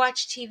then you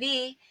watch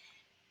TV,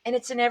 and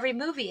it's in every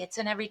movie. It's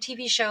in every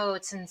TV show.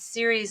 It's in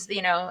series.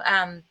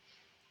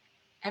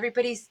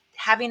 Everybody's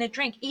having a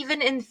drink.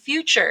 Even in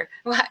future,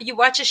 you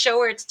watch a show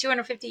where it's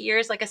 250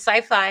 years, like a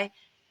sci-fi,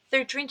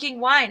 they're drinking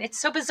wine. It's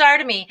so bizarre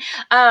to me,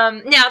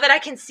 now that I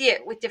can see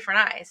it with different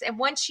eyes. And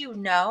once you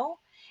know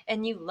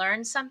and you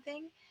learn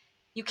something,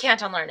 you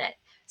can't unlearn it.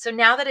 So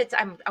now that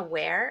I'm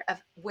aware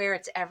of where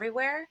it's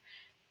everywhere,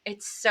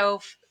 it's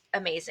so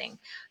amazing.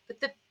 But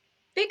the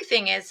big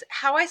thing is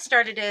how I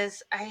started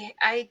is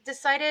I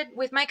decided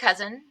with my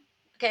cousin,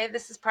 okay,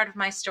 this is part of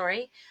my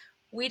story.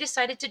 We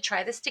decided to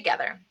try this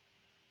together,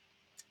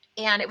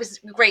 and it was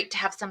great to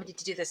have somebody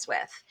to do this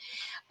with.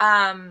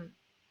 Um,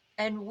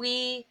 and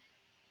we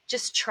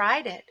just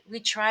tried it. We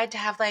tried to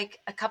have like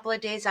a couple of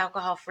days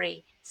alcohol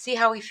free, see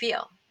how we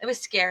feel. It was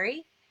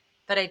scary,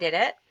 but I did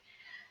it.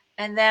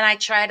 And then I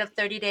tried a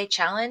 30-day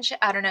challenge.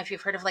 I don't know if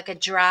you've heard of like a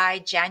dry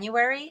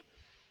January.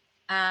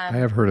 I Um,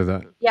 have heard of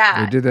that. They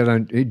yeah, did that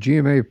on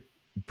GMA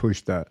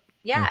pushed that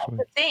yeah, actually.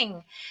 it's a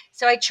thing.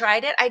 So I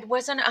tried it. I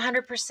wasn't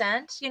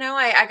 100%,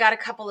 I got a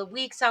couple of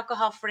weeks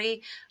alcohol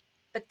free,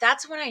 but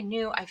that's when I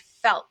knew I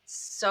felt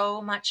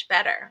so much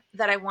better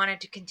that I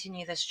wanted to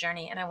continue this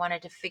journey and I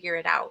wanted to figure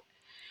it out.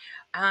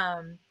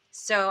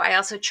 So I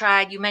also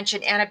tried, you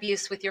mentioned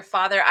antabuse with your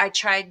father. I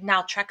tried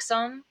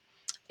naltrexone.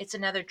 It's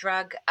another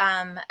drug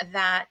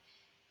that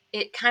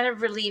it kind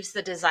of relieves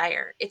the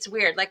desire. It's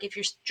weird. Like if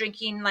you're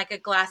drinking like a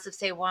glass of,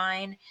 say,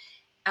 wine,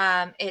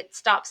 it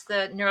stops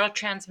the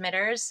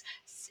neurotransmitters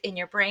in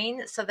your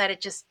brain so that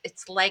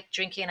it's like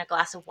drinking a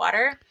glass of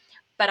water.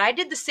 But I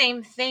did the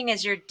same thing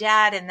as your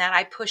dad in that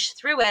I pushed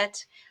through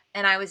it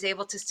and I was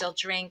able to still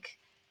drink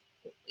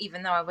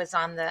even though I was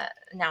on the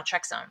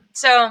naltrexone.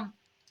 So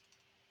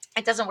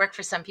it doesn't work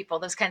for some people,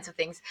 those kinds of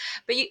things.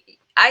 But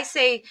I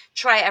say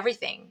try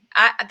everything.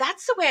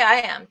 That's the way I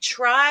am.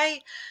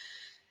 Try,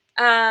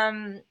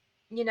 um,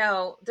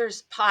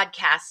 there's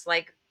podcasts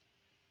like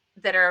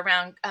that are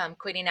around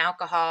quitting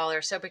alcohol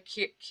or sober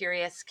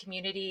curious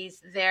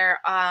communities. There's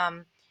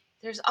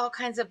all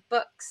kinds of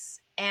books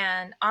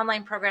and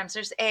online programs.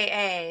 There's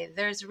AA,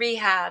 there's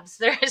rehabs,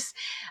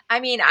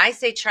 I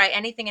say try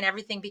anything and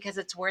everything because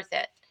it's worth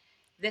it.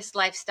 This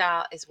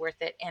lifestyle is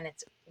worth it, and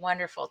it's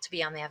wonderful to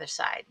be on the other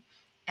side.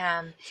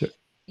 Um, So,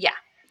 yeah,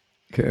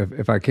 okay,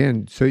 if I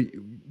can, so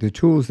the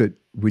tools that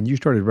when you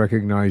started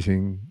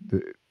recognizing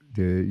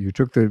you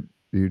took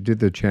you did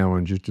the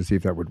challenges to see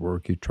if that would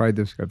work. You tried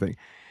this kind of thing.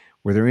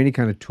 Were there any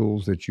kind of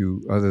tools that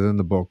you, other than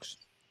the books,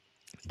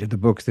 did the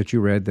books that you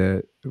read,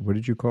 the what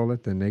did you call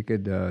it, the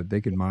Naked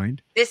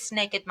Mind, this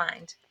naked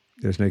mind.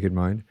 this Naked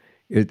Mind?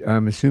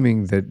 I'm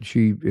assuming that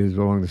she is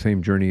along the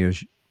same journey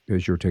as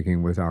you're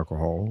taking with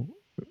alcohol,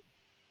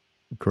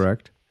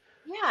 correct?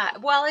 Yeah,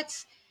 well,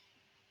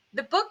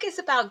 the book is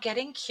about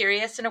getting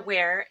curious and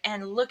aware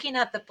and looking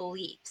at the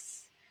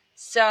beliefs.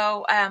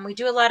 So we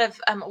do a lot of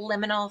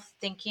liminal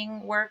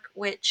thinking work,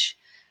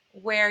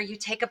 where you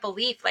take a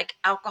belief like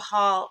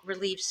alcohol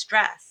relieves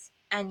stress,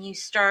 and you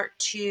start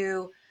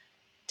to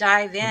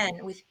dive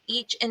in with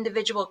each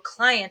individual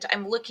client.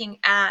 I'm looking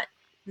at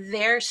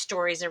their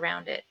stories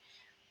around it.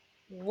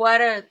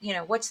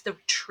 What's the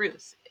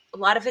truth? A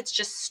lot of it's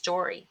just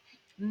story.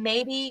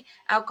 Maybe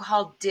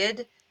alcohol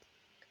did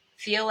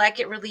feel like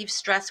it relieves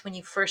stress when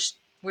you first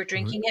were Right.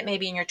 drinking it,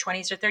 maybe in your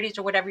 20s or 30s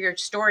or whatever your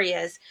story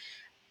is.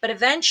 But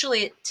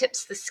eventually it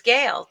tips the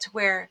scale to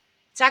where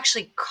it's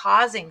actually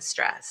causing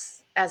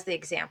stress, as the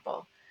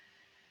example.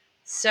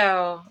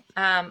 So,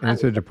 And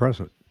it's a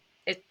depressant.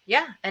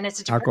 yeah, and it's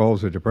a depressant. Alcohol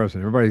is a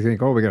depressant. Everybody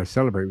think, oh, we got to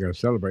celebrate, we got to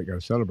celebrate, got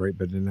to celebrate.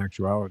 But in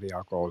actuality,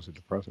 alcohol is a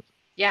depressant.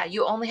 Yeah,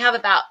 you only have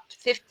about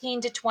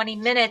 15 to 20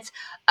 minutes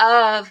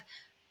of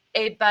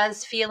a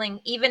buzz feeling.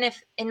 Even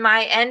if in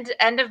my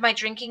end of my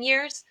drinking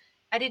years,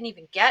 I didn't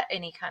even get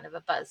any kind of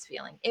a buzz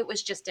feeling. It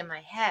was just in my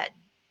head.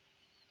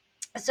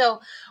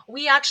 So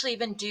we actually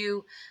even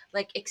do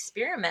like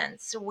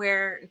experiments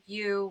where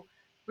you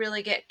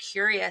really get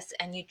curious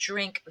and you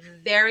drink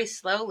very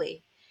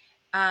slowly.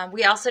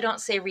 We also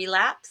don't say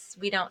relapse.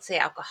 We don't say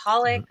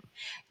alcoholic. Right.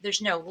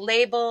 There's no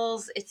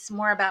labels. It's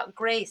more about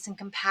grace and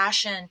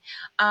compassion,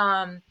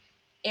 um,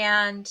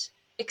 and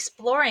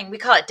exploring. We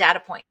call it data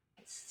points.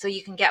 So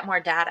you can get more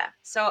data.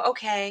 So,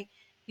 okay,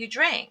 you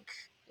drank.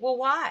 Well,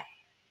 why?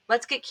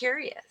 Let's get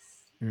curious.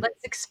 Yeah.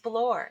 Let's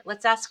explore.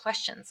 Let's ask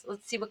questions.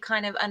 Let's see what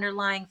kind of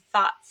underlying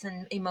thoughts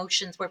and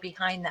emotions were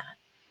behind that.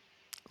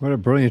 What a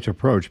brilliant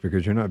approach,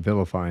 because you're not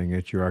vilifying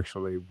it. You're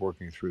actually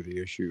working through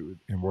the issue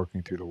and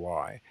working through the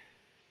why.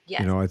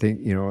 Yes. I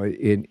think,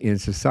 in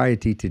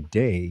society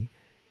today,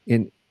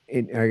 in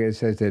like I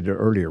said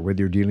earlier, whether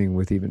you're dealing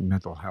with even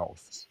mental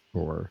health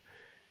or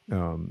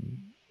um,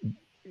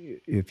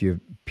 if you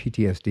have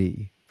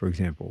PTSD, for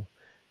example,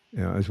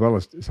 as well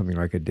as something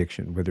like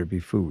addiction, whether it be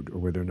food or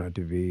whether or not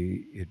it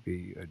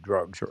be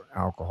drugs or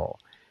alcohol.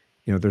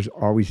 there's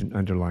always an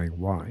underlying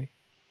why.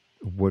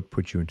 What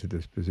put you into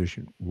this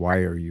position? Why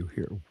are you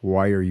here?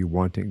 Why are you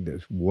wanting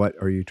this? What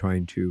are you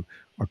trying to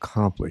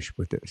accomplish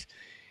with this?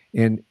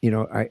 And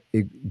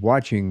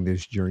watching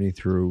this journey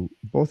through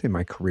both in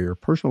my career,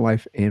 personal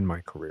life, and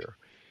my career,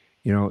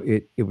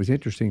 it was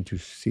interesting to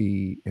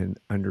see and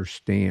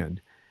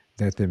understand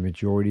that the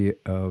majority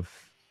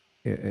of,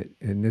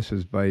 and this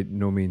is by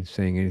no means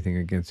saying anything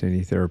against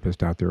any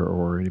therapist out there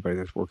or anybody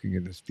that's working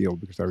in this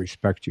field, because I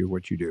respect you,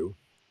 what you do,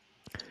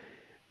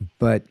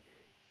 but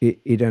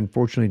it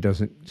unfortunately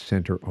doesn't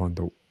center on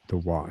the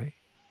why.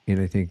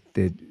 And I think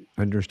that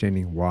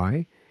understanding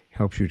why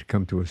helps you to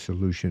come to a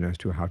solution as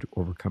to how to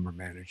overcome or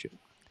manage it.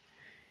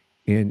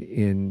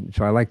 And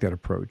so I like that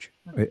approach.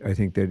 I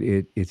think that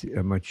it's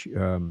a much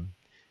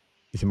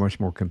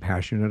more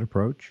compassionate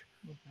approach.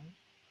 Mhm.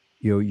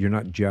 You're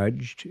not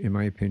judged, in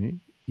my opinion.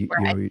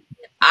 Right.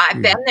 I've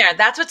You been there.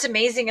 That's what's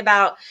amazing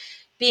about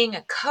being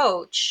a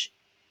coach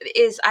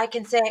is I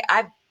can say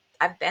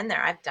I've been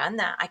there. I've done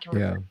that. I can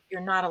yeah. relate.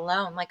 You're not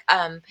alone. Like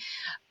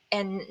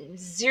and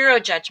zero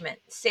judgment,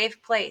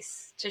 safe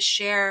place to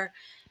share,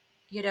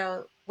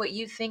 what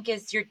you think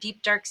is your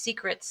deep dark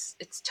secrets.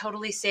 It's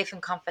totally safe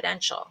and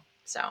confidential.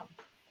 So,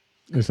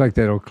 It's like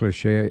that old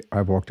cliche,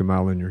 I've walked a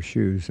mile in your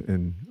shoes,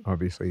 and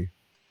obviously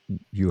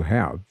you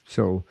have.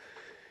 So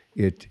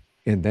it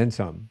and then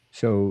some.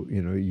 So,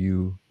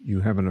 you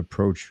have an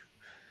approach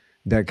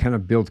that kind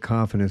of builds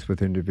confidence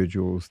with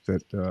individuals,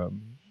 that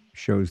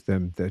shows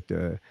them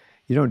that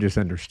you don't just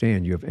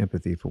understand, you have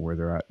empathy for where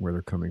they're at, where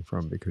they're coming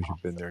from, because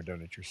you've been there,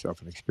 done it yourself,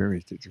 and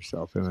experienced it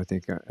yourself. And I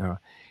think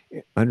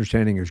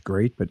understanding is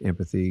great, but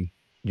empathy,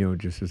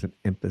 just as an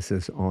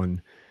emphasis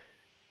on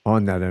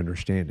that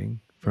understanding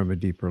from a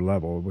deeper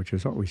level, which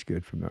is always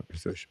good from that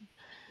position.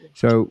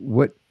 So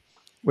what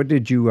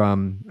did you I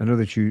know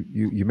that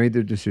you made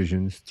the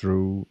decisions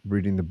through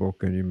reading the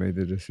book, and you made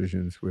the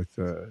decisions with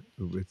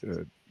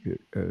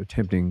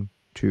attempting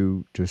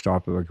to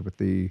stop, like with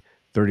the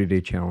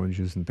 30-day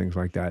challenges and things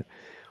like that.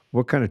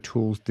 What kind of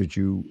tools did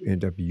you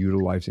end up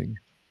utilizing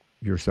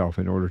yourself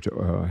in order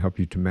to help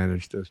you to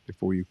manage this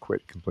before you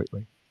quit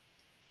completely?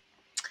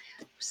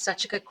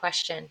 such a good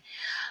question.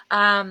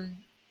 Um,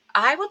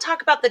 I will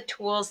talk about the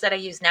tools that I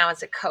use now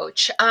as a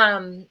coach,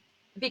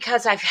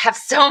 because I have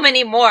so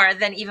many more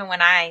than even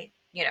when I,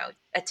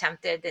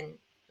 attempted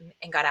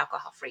and got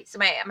alcohol free. So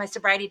my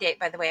sobriety date,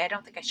 by the way, I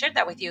don't think I shared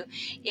that with you,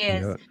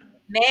 is Yeah.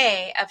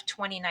 May of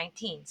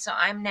 2019. So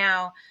I'm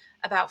now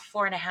about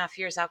 4.5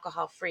 years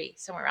alcohol free,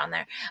 somewhere around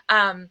there.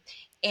 Um,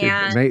 See,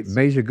 and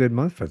May's a good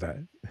month for that.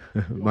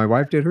 My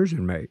wife did hers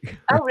in May.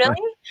 oh, really?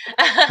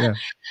 Yeah.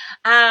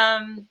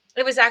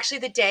 It was actually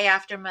the day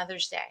after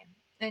Mother's Day,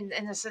 and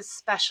this is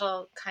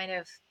special kind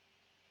of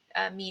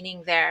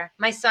meaning there.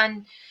 My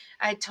son,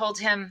 I told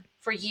him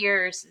for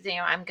years,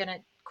 I'm going to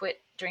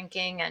quit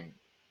drinking, and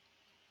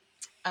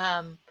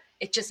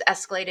it just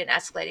escalated and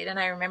escalated. And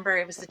I remember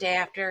it was the day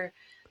after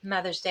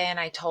Mother's Day, and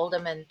I told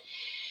him, and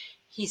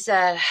he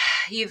said,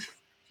 "You've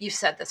you've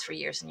said this for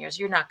years and years.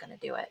 You're not going to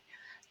do it."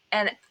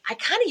 And I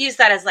kind of use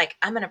that as like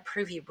I'm going to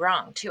prove you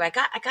wrong too. I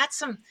got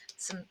some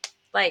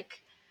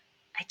like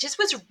I just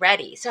was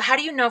ready. So how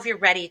do you know if you're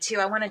ready to?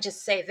 I want to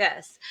just say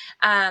this.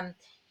 Um,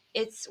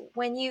 it's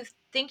when you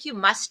think you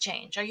must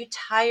change. Are you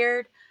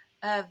tired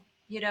of,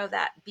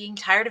 that being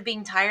tired of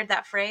being tired,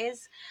 that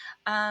phrase?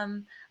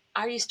 Um,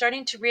 are you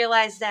starting to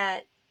realize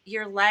that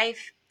your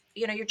life,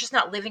 you're just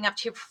not living up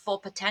to your full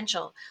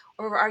potential?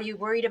 Or are you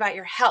worried about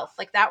your health?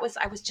 Like I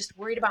was just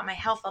worried about my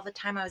health all the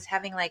time. I was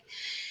having like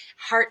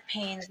heart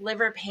pains,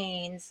 liver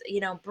pains,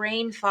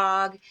 brain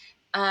fog.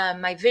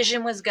 My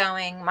vision was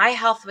going, my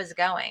health was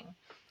going.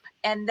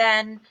 And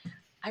then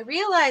I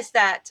realized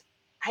that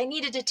I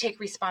needed to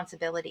take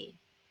responsibility.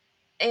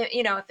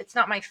 If it's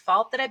not my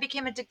fault that I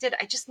became addicted,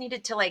 I just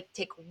needed to like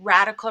take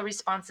radical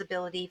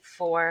responsibility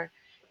for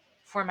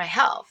my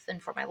health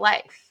and for my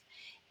life.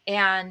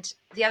 And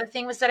the other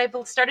thing was that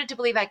I started to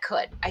believe I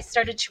could. I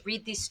started to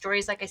read these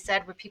stories, like I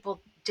said, where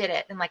people did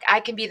it. And like I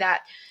can be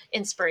that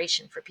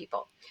inspiration for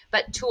people.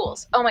 But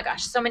tools, oh my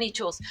gosh, so many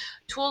tools.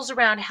 Tools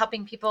around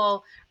helping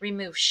people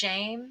remove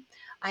shame.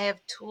 I have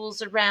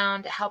tools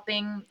around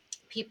helping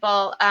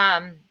people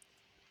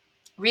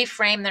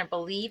reframe their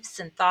beliefs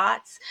and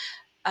thoughts.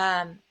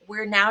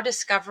 We're now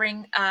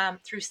discovering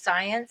through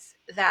science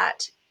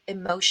that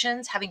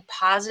emotions, having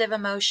positive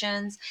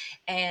emotions,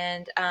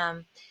 and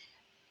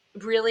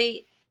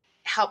really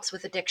helps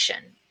with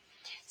addiction.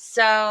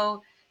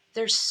 So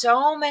there's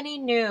so many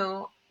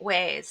new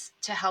ways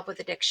to help with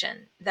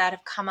addiction that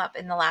have come up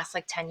in the last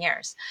like 10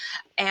 years.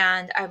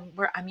 And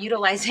I'm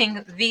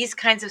utilizing these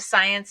kinds of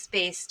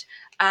science-based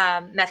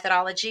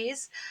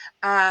methodologies.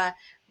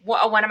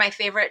 One of my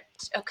favorite,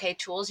 okay,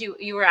 tools,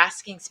 you were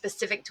asking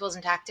specific tools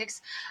and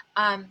tactics,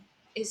 um,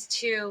 is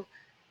to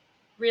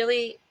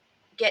really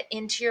get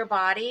into your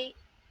body,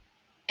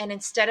 and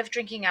instead of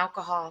drinking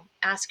alcohol,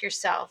 ask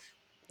yourself,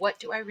 what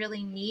do I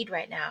really need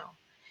right now?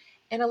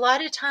 And a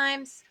lot of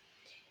times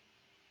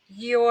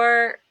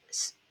you're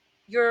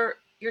you're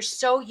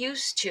so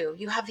used to,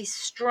 you have these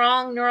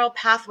strong neural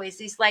pathways,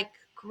 these like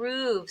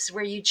grooves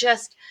where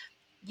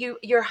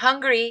you're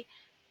hungry,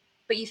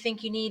 but you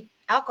think you need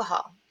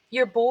alcohol.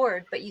 You're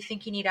bored, but you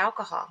think you need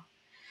alcohol.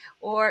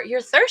 Or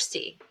you're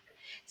thirsty.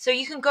 So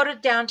you can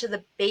down to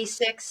the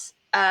basics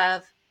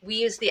of, we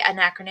use an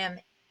acronym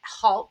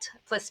HALT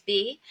plus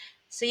B.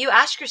 So you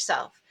ask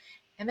yourself,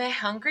 am I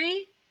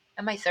hungry?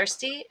 Am I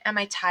thirsty? Am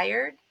I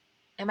tired?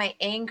 Am I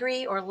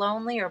angry or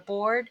lonely or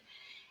bored?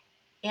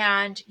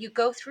 And you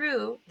go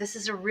through, this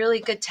is a really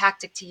good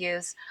tactic to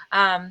use.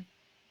 And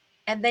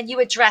then you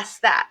address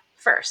that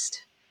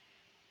first.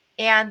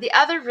 And the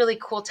other really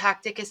cool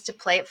tactic is to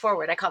play it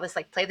forward. I call this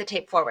like play the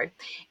tape forward.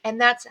 And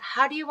that's,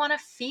 how do you want to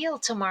feel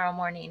tomorrow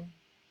morning?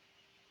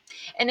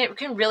 And it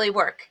can really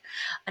work.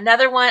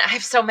 Another one, I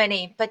have so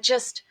many, but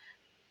just,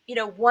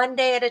 one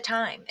day at a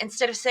time.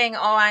 Instead of saying,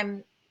 "Oh,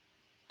 I'm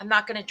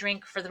not going to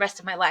drink for the rest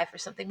of my life," or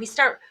something. We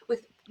start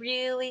with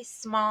really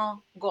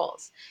small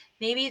goals.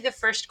 Maybe the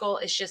first goal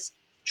is just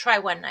try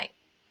one night.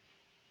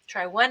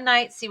 Try one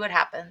night, see what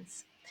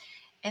happens.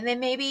 And then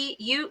maybe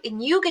you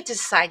get to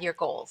decide your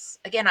goals.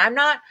 Again, I'm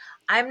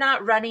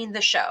not running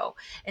the show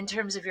in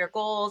terms of your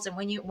goals and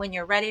when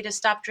you're ready to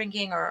stop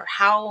drinking, or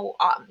how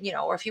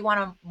or if you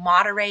want to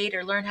moderate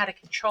or learn how to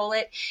control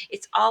it.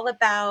 It's all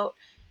about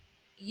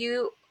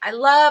you. I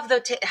love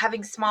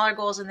having smaller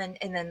goals and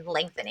then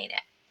lengthening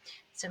it.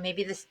 So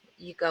maybe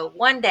you go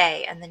one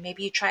day, and then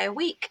maybe you try a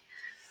week.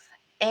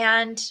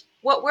 And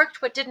what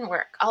worked, what didn't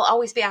work? I'll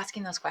always be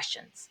asking those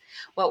questions.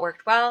 What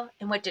worked well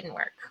and what didn't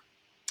work?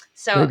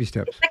 So Baby it's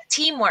steps, like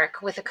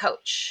teamwork with a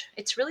coach.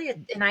 It's really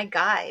an eye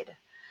guide,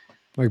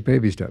 like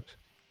baby steps,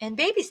 and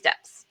baby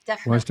steps. one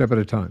Definitely. step at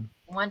a time.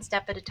 One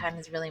step at a time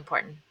is really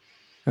important.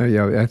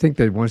 Yeah, I think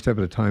that one step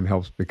at a time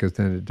helps because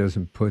then it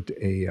doesn't put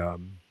a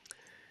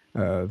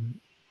uh,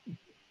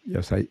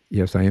 yes,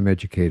 I am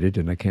educated,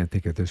 and I can't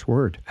think of this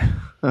word.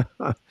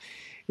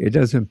 It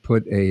doesn't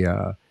put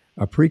a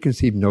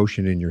preconceived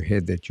notion in your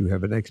head that you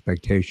have an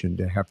expectation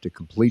to have to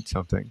complete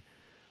something.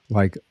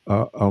 Like,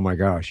 oh my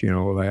gosh,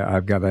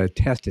 I've got a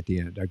test at the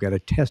end. I've got a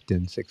test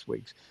in 6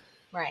 weeks.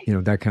 Right.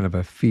 That kind of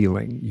a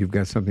feeling. You've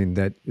got something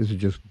that this is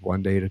just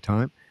one day at a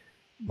time,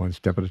 one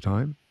step at a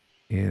time,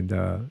 and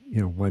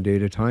one day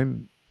at a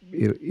time.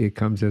 It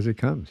comes as it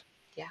comes,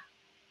 Yeah.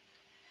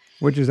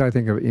 which is, I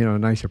think, a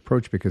nice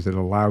approach because it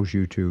allows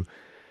you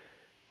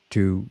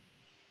to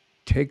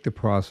take the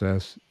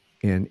process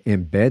and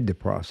embed the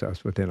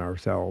process within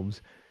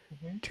ourselves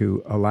Hmm.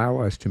 to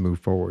allow us to move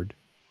forward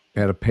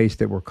at a pace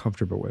that we're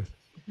comfortable with.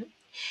 Hmm.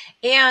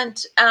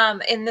 And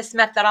in this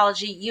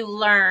methodology, you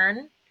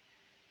learn.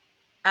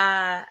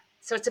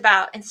 So it's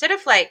about, instead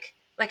of like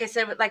I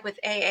said, with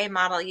AA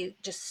model, you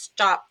just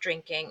stop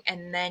drinking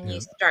and then you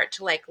Yeah. start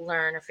to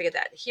learn or figure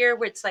that. Here,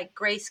 where it's like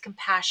grace,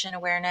 compassion,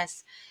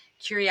 awareness,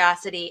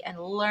 curiosity, and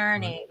Right.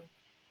 learning.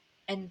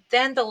 And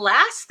then the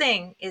last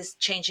thing is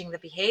changing the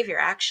behavior,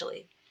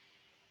 actually.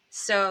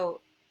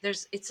 So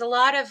it's a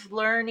lot of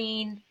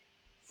learning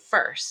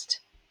first.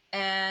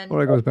 And Well,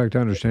 that goes back to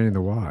understanding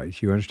the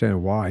whys. You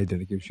understand why,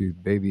 then it gives you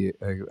maybe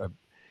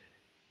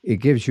it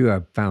gives you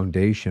a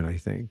foundation, I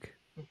think,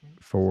 Mhm.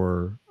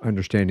 for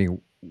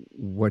understanding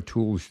what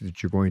tools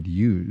that you're going to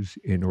use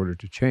in order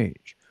to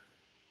change.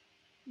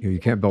 You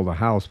can't build a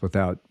house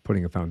without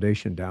putting a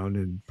foundation down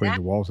and putting the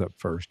Exactly. walls up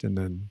first, and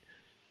then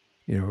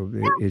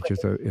it's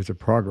just a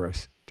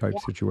progress type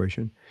Yeah.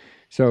 situation.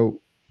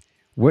 So,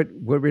 what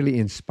really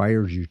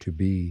inspires you to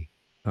be?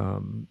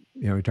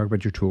 You talk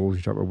about your tools,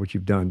 you talk about what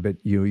you've done, but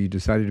you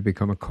decided to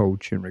become a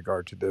coach in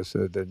regard to this,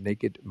 the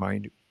Naked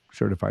Mind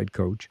certified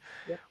coach.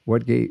 Yep.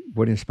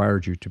 What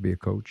inspired you to be a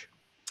coach?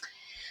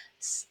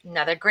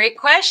 Another great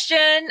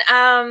question.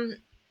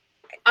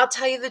 I'll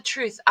tell you the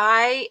truth.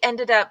 I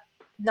ended up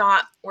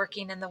not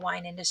working in the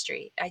wine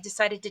industry. I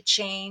decided to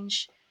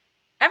change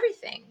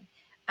everything.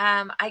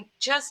 I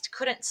just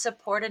couldn't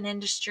support an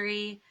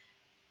industry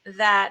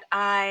that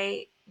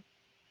I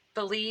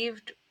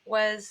believed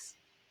was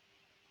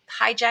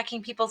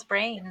hijacking people's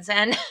brains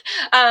and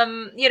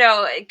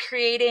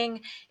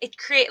creating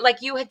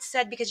like you had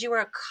said, because you were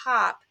a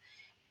cop,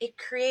 it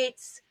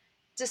creates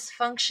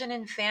dysfunction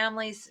in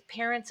families.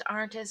 Parents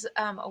aren't as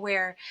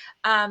aware.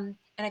 And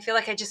I feel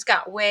like I just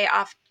got way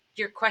off.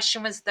 Your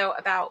question was, though,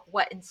 about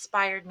what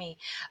inspired me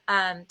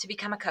to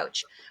become a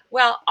coach.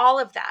 Well, all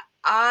of that.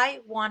 I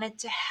wanted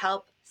to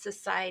help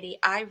society.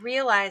 I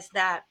realized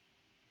that,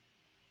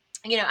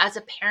 as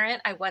a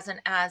parent, I wasn't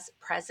as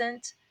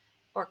present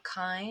or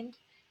kind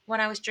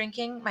when I was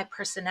drinking. My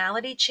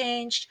personality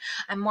changed.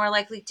 I'm more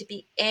likely to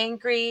be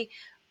angry,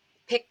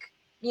 pick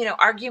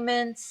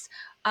arguments.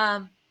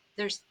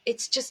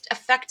 It's just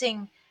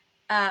affecting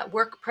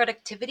work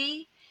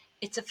productivity.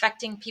 It's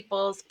affecting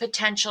people's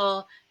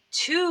potential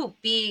to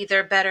be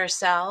their better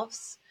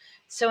selves.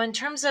 So in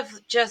terms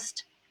of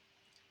just,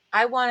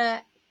 I want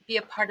to be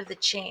a part of the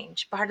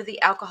change, part of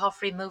the alcohol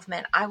free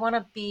movement. I want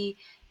to be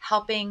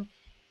helping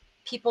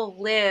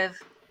people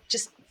live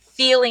just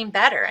feeling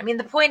better. I mean,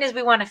 the point is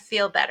we want to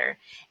feel better.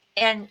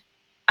 And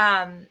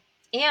um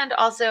and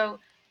also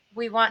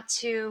we want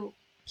to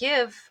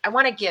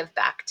want to give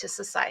back to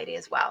society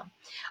as well.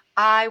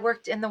 I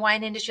worked in the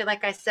wine industry,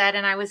 like I said,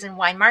 and I was in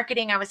wine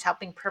marketing. I was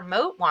helping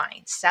promote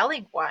wine,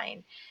 selling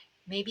wine.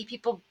 Maybe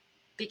people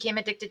became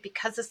addicted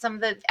because of some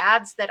of the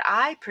ads that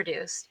I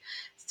produced.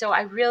 So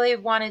I really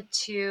wanted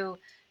to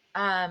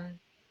um,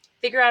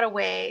 figure out a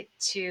way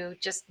to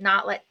just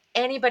not let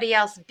anybody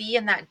else be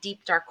in that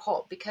deep, dark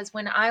hole. Because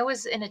when I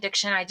was in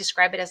addiction, I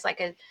describe it as like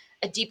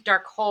a deep,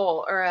 dark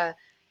hole or a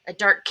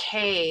dark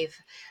cave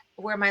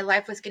where my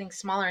life was getting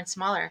smaller and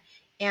smaller.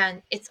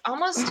 And it's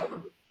almost,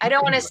 I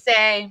don't want to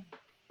say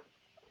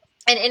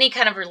in any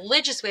kind of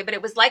religious way, but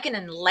it was like an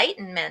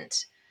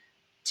enlightenment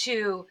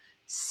to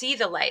see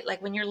the light.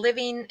 Like when you're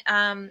living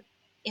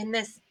in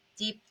this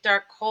deep,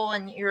 dark hole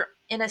and you're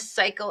in a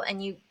cycle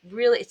and you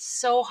really, it's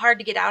so hard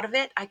to get out of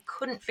it. I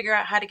couldn't figure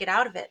out how to get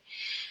out of it.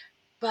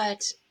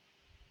 But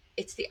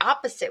it's the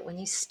opposite. When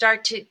you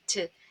start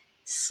to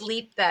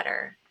sleep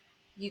better,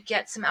 you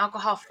get some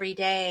alcohol free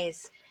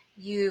days,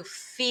 you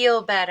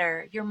feel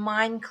better, your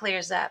mind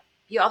clears up,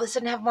 you all of a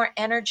sudden have more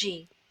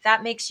energy.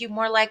 That makes you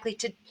more likely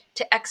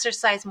to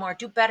exercise more,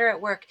 do better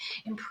at work,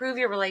 improve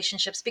your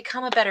relationships,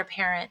 become a better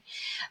parent.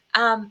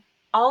 um,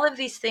 all of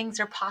these things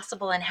are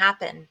possible and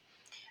happen.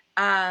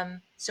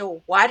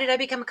 So why did I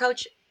become a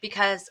coach?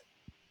 Because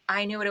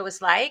I knew what it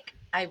was like.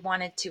 I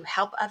wanted to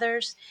help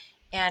others,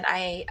 and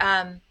I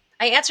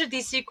answered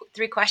these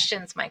three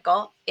questions,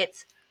 Michael.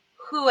 It's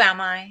who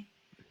am I,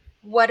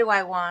 what do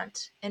I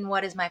want, and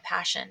what is my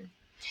passion?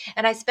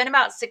 And I spent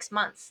about 6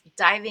 months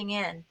diving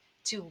in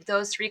to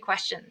those three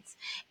questions.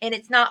 And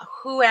it's not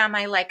who am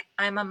I, like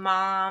I'm a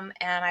mom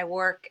and I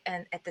work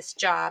and at this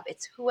job.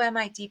 It's who am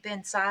I deep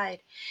inside.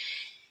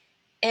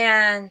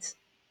 And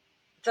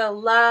the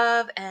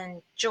love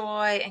and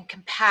joy and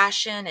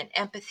compassion and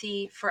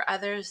empathy for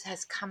others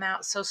has come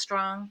out so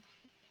strong.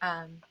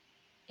 Um,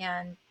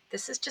 and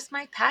this is just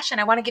my passion.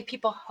 I want to give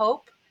people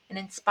hope and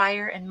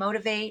inspire and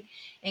motivate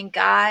and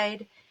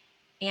guide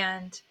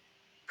and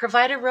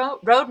provide a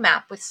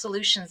roadmap with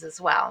solutions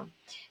as well.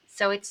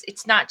 So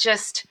it's not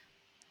just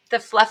the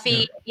Yeah.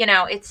 fluffy,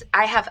 it's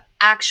I have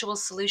actual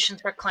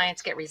solutions where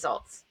clients get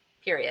results.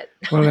 Period.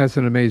 Well, that's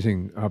an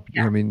amazing.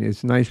 Yeah. I mean,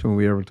 it's nice when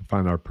we're able to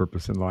find our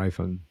purpose in life,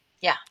 and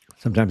Yeah.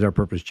 sometimes our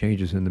purpose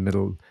changes in the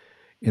middle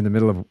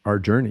of our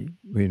journey.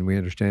 I mean, we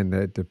understand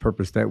that the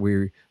purpose that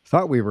we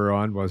thought we were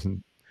on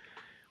wasn't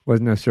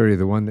necessarily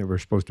the one that we're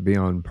supposed to be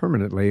on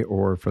permanently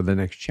or for the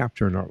next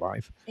chapter in our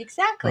life.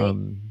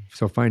 Exactly.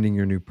 So finding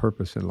your new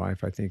purpose in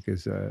life, I think,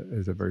 is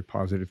a very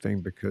positive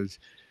thing because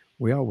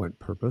we all want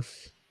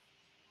purpose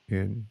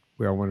and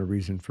we all want a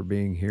reason for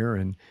being here.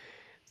 And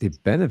the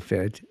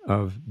benefit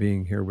of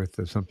being here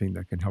with something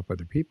that can help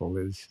other people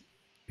is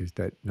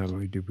that not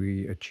only do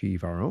we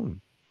achieve our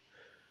own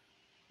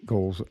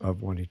goals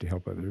of wanting to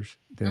help others,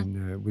 Mm,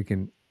 then we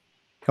can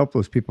help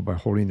those people by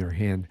holding their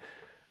hand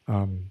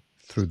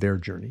through their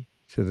journey.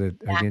 So that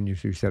yeah. again, you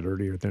said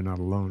earlier, they're not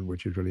alone,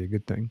 which is really a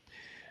good thing.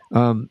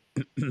 Um,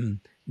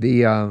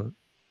 the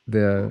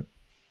the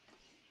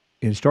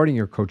in starting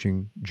your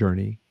coaching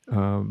journey,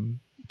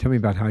 tell me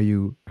about how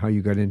you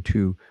got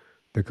into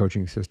the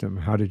coaching system.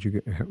 How did you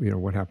get?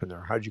 What happened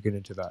there? How did you get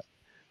into that?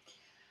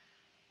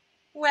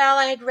 Well,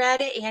 I had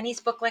read Annie's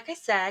book, like I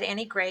said.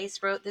 Annie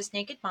Grace wrote This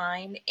Naked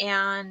Mind,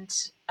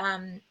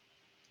 um,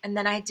 and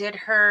then I did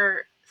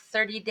her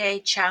 30-day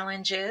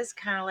challenges,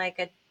 kind of like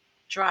a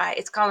dry.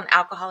 It's called an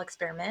alcohol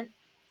experiment.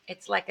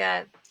 It's like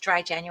a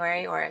dry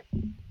January or a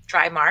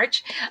dry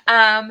March.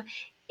 Um,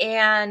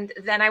 and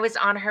then I was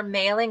on her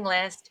mailing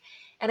list,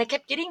 and I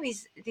kept getting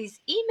these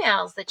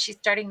emails that she's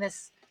starting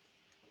this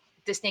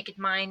Naked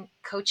Mind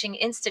Coaching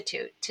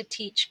Institute to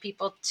teach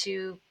people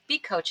to be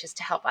coaches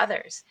to help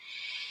others.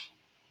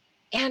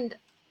 And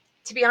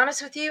to be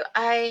honest with you,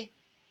 I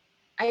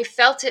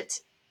felt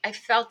it. I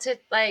felt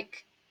it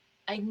like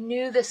I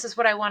knew this is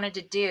what I wanted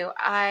to do.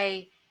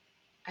 I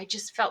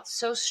just felt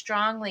so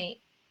strongly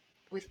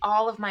with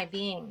all of my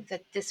being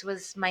that this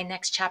was my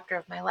next chapter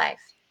of my life.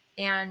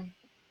 And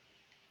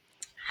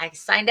I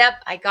signed up.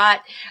 I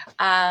got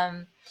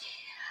um,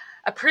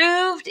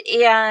 approved,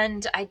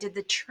 and I did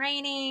the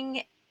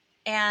training,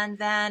 and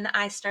then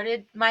I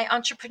started my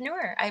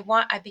entrepreneur. I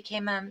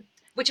became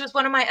which was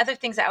one of my other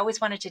things I always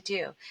wanted to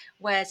do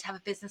was have a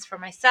business for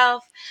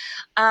myself.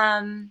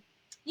 um,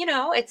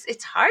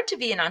 it's hard to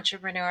be an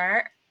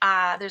entrepreneur.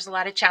 There's a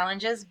lot of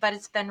challenges, but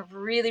it's been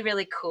really,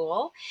 really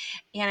cool,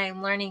 and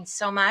I'm learning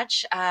so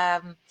much.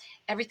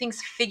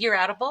 Everything's figure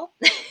outable,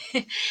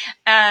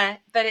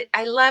 but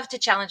I love to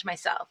challenge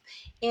myself.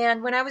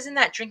 And when I was in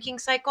that drinking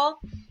cycle,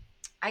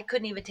 I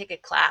couldn't even take a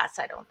class.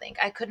 I don't think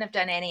I couldn't have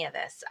done any of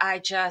this. I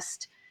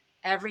just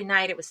every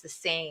night it was the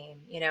same.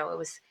 It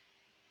was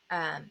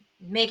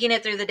making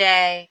it through the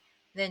day,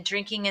 then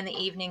drinking in the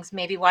evenings,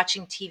 maybe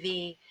watching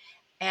TV,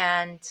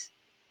 and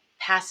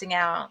passing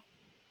out,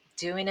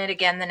 doing it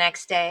again the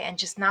next day, and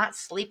just not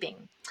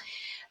sleeping.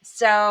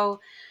 So,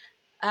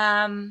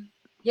 um,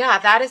 yeah,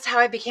 that is how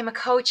I became a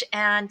coach.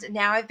 And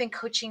now I've been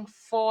coaching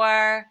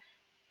for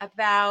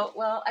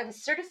I was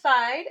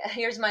certified.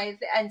 Here's my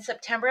in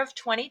September of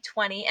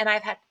 2020, and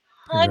I've had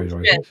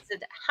Congratulations.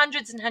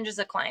 Hundreds and hundreds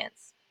of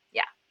clients.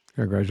 Yeah.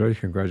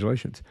 Congratulations.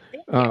 Congratulations.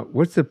 Thank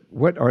you.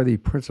 What are the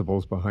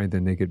principles behind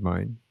the Naked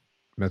Mind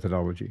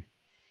methodology?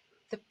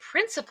 The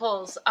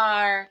principles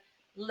are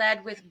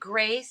led with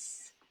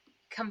grace,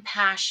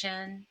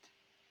 compassion,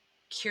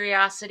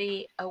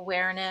 curiosity,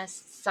 awareness,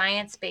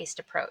 science based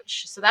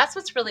approach. So that's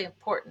what's really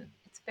important.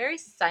 It's very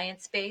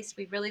science based.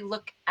 We really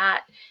look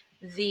at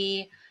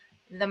the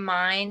the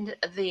mind,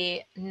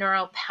 the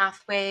neural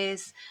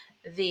pathways,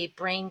 the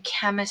brain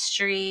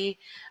chemistry,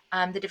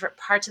 the different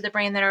parts of the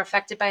brain that are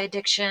affected by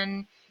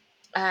addiction.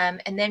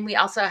 And then we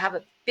also have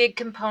a big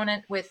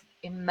component with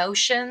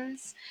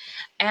emotions.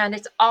 And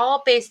it's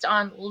all based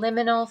on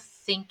liminal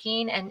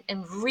thinking and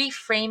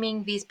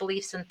reframing these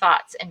beliefs and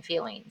thoughts and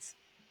feelings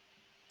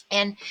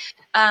and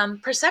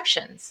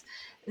perceptions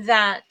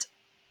that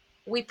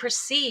we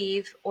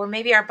perceive, or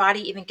maybe our body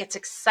even gets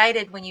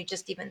excited when you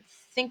just even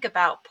think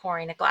about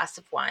pouring a glass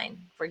of wine,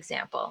 for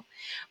example.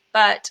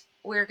 But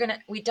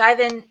we dive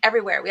in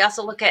everywhere. We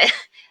also look at,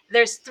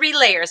 there's three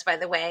layers, by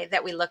the way,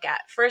 that we look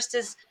at. First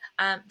is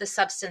the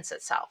substance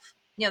itself,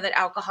 that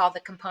alcohol, the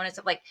components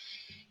of, like,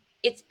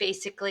 it's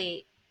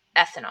basically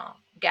ethanol,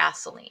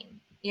 gasoline.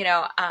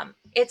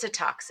 It's a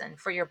toxin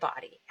for your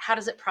body. How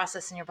does it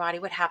process in your body?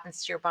 What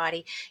happens to your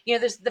body?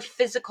 There's the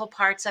physical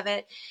parts of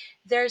it.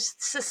 There's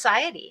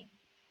society.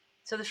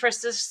 So the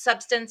first is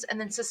substance, and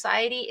then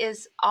society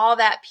is all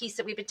that piece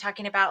that we've been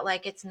talking about.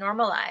 Like, it's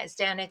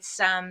normalized, and it's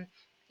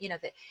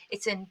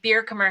in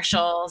beer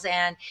commercials,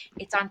 and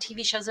it's on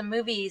TV shows and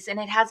movies, and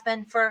it has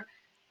been for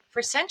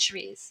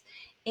centuries.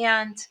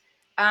 And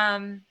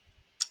um,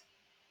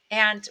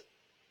 and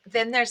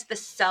then there's the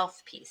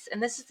self piece.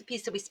 And this is the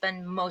piece that we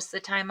spend most of the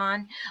time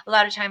on. A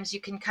lot of times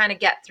you can kind of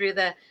get through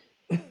the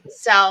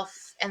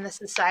self and the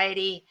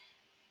society,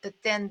 but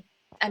then,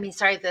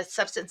 the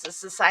substance of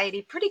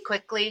society pretty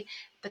quickly.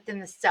 But then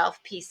the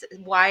self piece,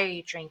 why are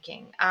you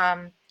drinking?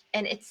 And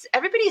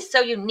everybody is so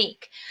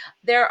unique.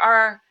 There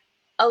are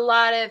a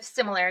lot of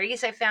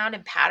similarities I found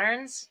in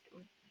patterns.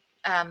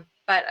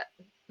 But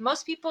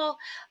most people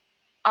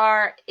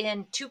are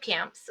in two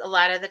camps a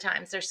lot of the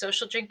times. They're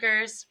social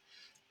drinkers,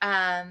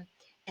 um,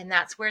 and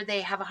that's where they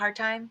have a hard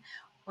time,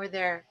 or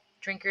they're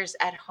drinkers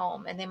at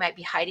home, and they might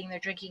be hiding their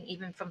drinking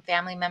even from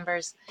family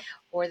members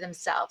or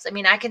themselves.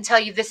 I can tell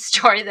you this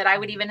story that I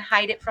would even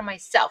hide it from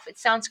myself. It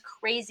sounds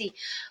crazy.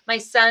 My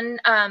son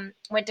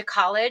went to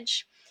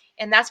college,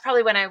 and that's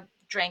probably when I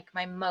drank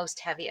my most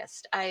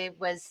heaviest.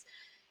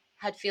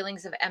 Had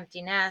feelings of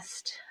empty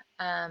nest,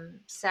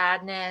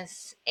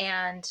 sadness,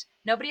 and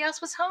nobody else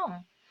was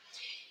home,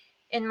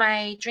 and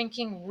my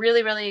drinking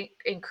really, really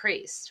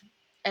increased.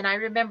 And I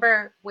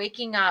remember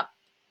waking up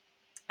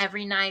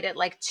every night at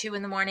like 2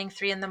 in the morning,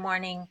 3 in the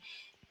morning,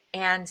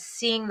 and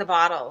seeing the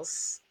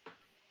bottles,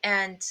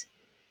 and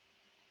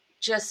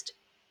just,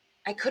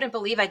 I couldn't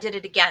believe I did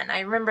it again. I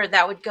remember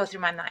that would go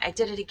through my mind. I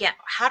did it again.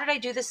 How did I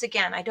do this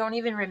again? I don't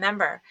even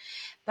remember.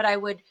 But I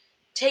would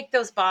take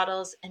those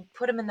bottles and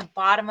put them in the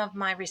bottom of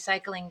my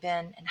recycling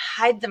bin and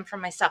hide them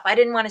from myself. I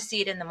didn't want to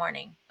see it in the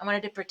morning. I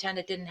wanted to pretend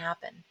it didn't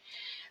happen.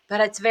 But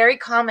it's very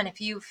common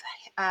if you've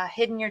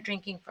hidden your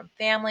drinking from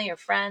family or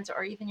friends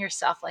or even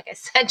yourself, like I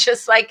said,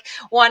 just like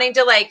wanting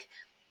to like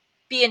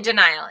be in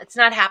denial. It's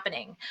not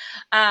happening.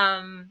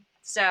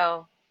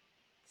 So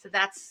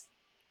that's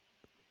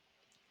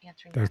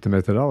answering That's that.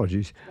 the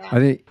methodologies. Yeah. I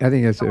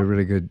think that's a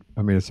really good.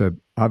 I mean, it's a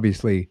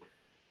obviously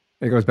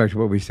it goes back to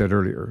what we said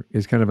earlier.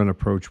 It's kind of an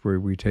approach where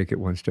we take it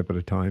one step at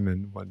a time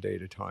and one day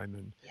at a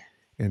time, Yeah.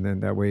 and then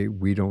that way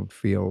we don't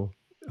feel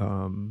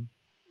um,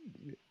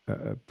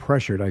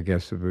 pressured. I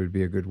guess it would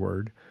be a good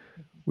word.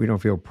 Mhm. We don't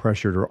feel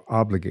pressured or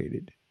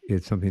obligated.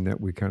 It's something that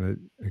we kind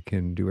of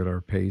can do at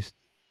our pace, so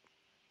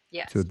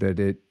Yes. that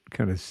it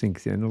kind of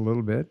sinks in a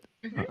little bit.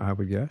 Hmm. I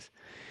would guess.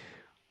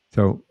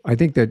 So I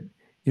think that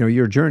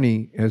your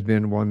journey has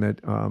been one that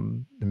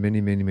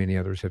many, many, many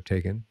others have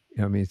taken.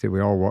 I mean, say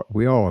we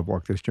all have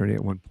walked this journey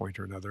at one point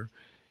or another.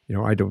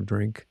 I don't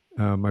drink.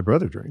 My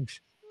brother drinks.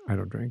 I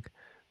don't drink.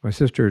 My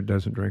sister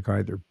doesn't drink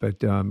either. But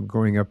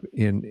growing up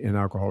in an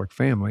alcoholic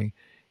family,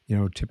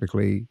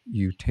 typically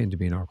you tend to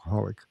be an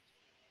alcoholic.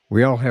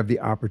 We all have the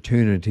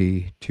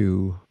opportunity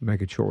to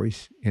make a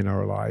choice in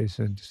our lives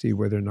and to see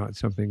whether or not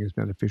something is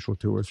beneficial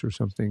to us or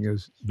something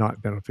is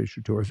not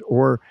beneficial to us,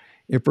 or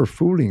if we're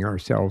fooling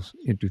ourselves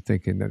into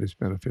thinking that it's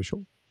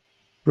beneficial.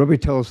 Roby,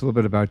 tell us a little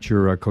bit about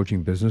your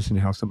coaching business and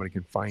how somebody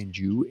can find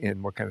you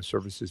and what kind of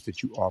services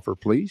that you offer,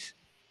 please.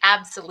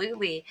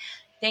 Absolutely.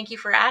 Thank you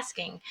for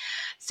asking.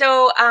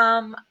 So,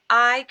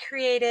 I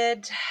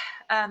created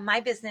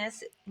my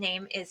business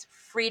name is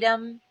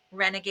Freedom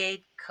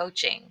Renegade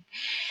Coaching.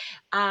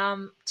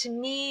 To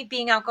me,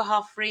 being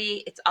alcohol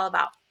free, it's all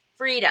about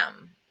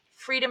freedom.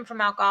 Freedom from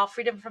alcohol,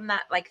 freedom from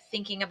that, like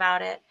thinking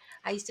about it.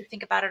 I used to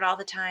think about it all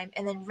the time.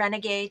 And then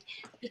renegade,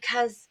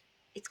 because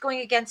it's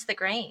going against the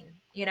grain,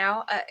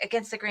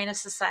 against the grain of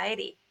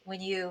society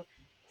when you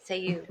say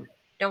you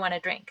don't want to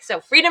drink. So,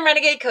 Freedom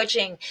Renegade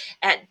Coaching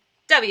at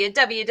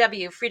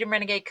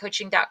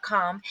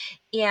www.freedomrenegadecoaching.com.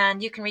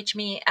 And you can reach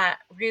me at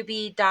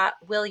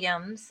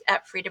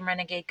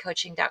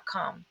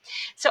ruby.williams@freedomrenegadecoaching.com.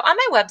 So on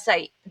my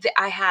website,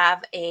 I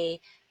have a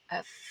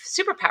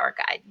superpower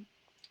guide.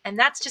 And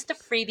that's just a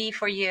freebie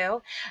for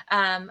you,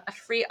 a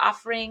free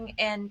offering.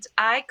 And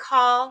I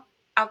call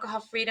alcohol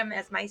freedom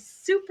as my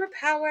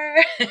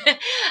superpower.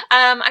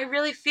 I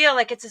really feel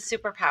like it's a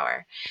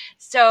superpower.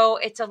 So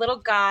it's a little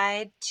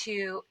guide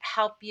to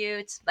help you.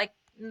 It's like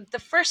the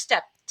first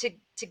step to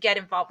get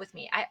involved with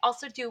me. I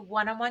also do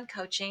one-on-one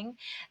coaching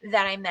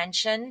that I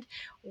mentioned,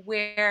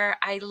 where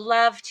I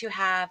love to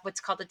have what's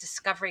called a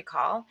discovery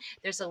call.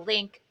 There's a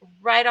link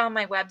right on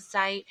my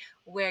website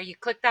where you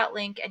click that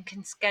link and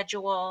can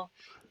schedule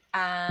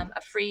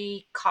a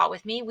free call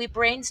with me. We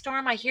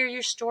brainstorm, I hear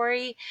your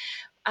story,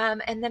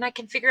 and then I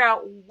can figure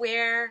out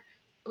where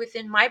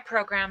within my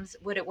programs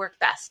would it work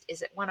best.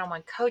 Is it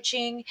one-on-one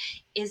coaching?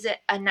 Is it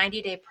a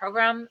 90-day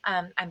program?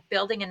 I'm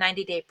building a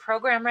 90-day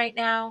program right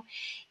now.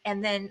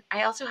 And then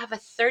I also have a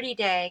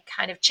 30-day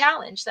kind of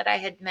challenge that I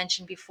had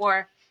mentioned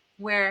before,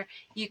 where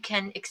you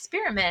can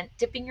experiment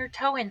dipping your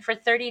toe in for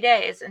 30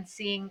 days and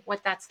seeing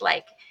what that's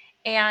like.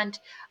 And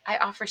I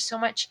offer so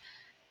much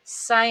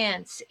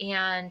science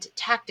and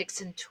tactics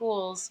and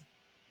tools.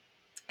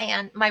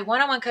 And my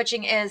one-on-one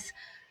coaching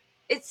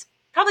it's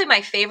probably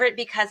my favorite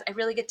because I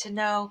really get to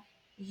know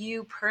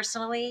you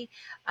personally,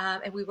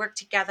 and we work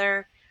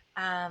together.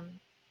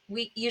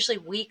 We usually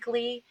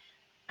weekly,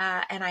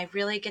 and I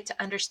really get to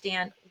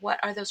understand what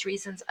are those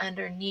reasons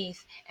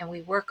underneath, and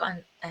we work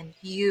on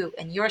you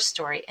and your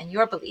story and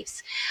your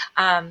beliefs,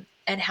 and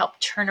help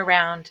turn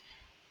around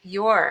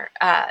your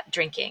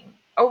drinking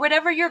or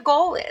whatever your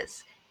goal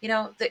is.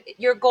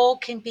 Your goal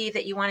can be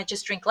that you want to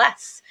just drink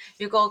less.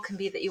 Your goal can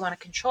be that you want to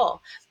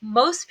control.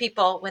 Most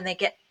people, when they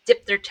get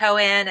dip their toe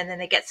in and then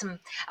they get some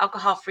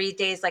alcohol free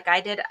days like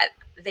I did,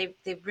 they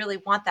really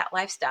want that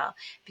lifestyle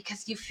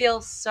because you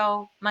feel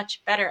so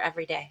much better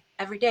every day.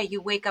 Every day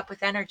you wake up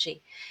with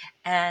energy,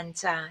 and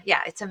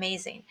yeah, it's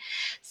amazing.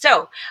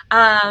 So,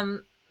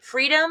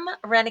 Freedom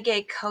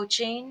Renegade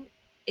Coaching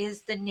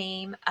is the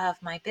name of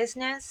my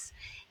business,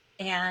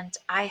 and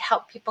I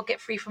help people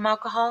get free from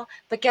alcohol.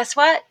 But guess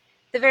what?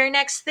 The very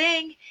next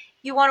thing,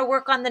 you want to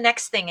work on the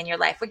next thing in your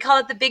life. We call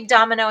it the big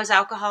domino is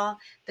alcohol,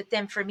 but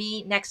then for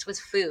me, next was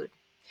food.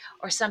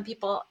 Or some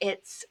people,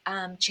 it's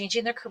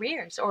changing their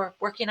careers or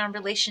working on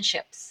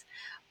relationships.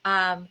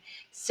 Um,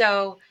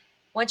 so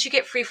once you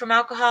get free from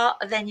alcohol,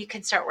 then you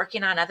can start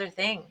working on other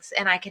things,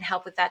 and I can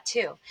help with that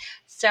too.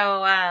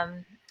 So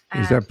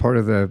Is uh, that part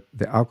of the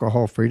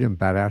alcohol freedom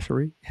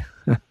badassery?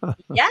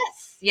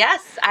 yes,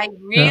 yes, I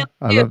really Yeah,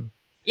 I do. love.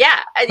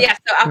 Yeah, yeah. So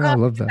Yeah, I Alcohol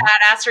love that.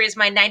 Badassery is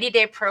my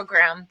 90-day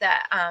program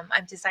that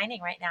I'm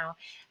designing right now.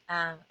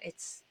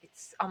 It's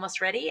almost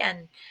ready,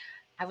 and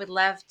I would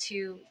love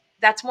to.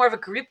 That's more of a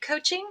group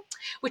coaching,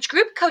 which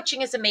group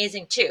coaching is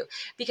amazing too,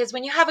 because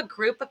when you have a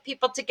group of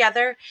people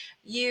together,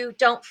 you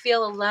don't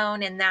feel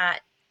alone in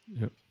that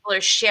Yeah. people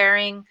are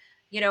sharing,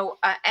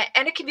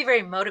 and it can be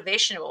very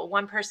motivational.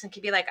 One person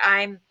could be like,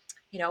 I'm,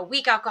 a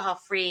week alcohol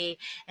free,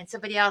 and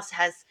somebody else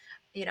has,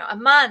 a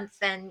month,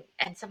 and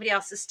somebody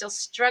else is still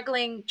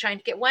struggling trying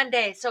to get one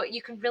day. So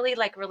you can really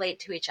like relate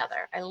to each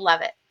other. I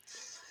love it.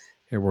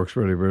 It works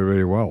really, really,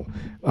 really well.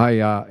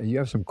 You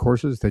have some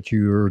courses that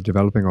you're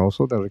developing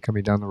also that are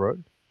coming down the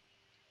road.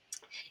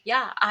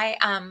 Yeah, I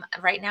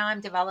right now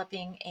I'm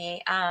developing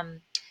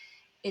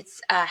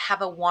it's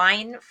have a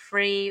wine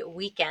free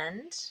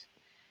weekend,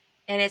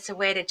 and it's a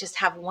way to just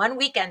have one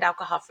weekend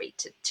alcohol free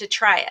to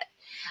try it.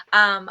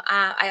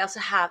 I also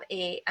have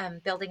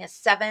building a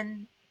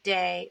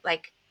 7-day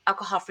like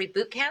alcohol free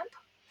boot camp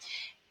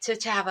to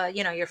have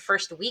your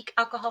first week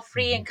alcohol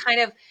free, Mhm. and kind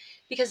of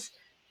because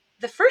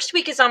the first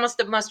week is almost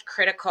the most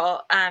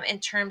critical in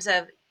terms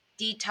of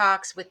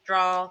detox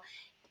withdrawal.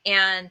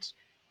 And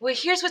well,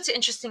 here's what's an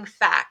interesting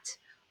fact: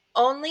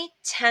 only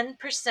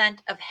 10%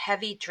 of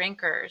heavy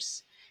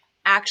drinkers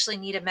actually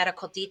need a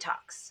medical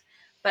detox.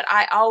 But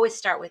I always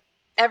start with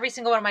every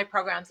single one of my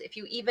programs. If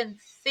you even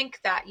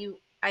think that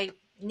I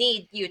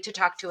need you to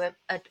talk to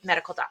a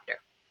medical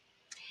doctor,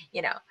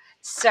 you know.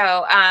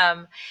 So,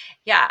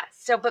 yeah.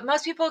 So, but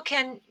most people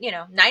can,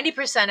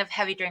 90% of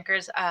heavy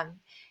drinkers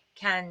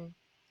can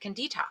can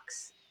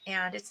detox,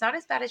 and it's not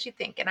as bad as you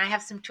think. And I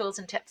have some tools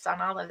and tips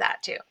on all of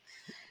that too.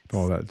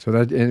 All that. So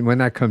that, and when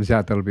that comes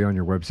out, that'll be on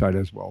your website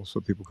as well, so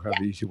people have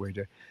Yeah, an easy way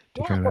to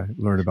yeah, kind of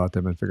learn about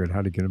them and figure out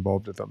how to get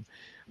involved with them.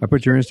 I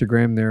put your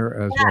Instagram there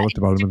as yeah. well at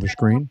the bottom of the Instagram.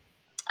 screen.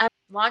 I'm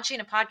launching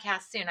a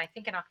podcast soon. I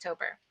think in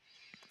October.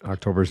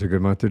 October is a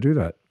good month to do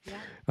that. Yeah.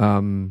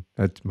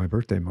 That's my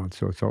birthday month,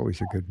 so it's always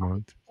a good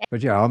month.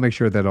 But yeah, I'll make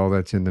sure that all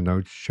that's in the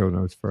notes, show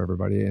notes for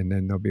everybody, and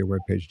then there'll be a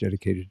webpage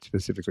dedicated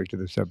specifically to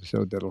this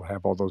episode that'll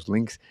have all those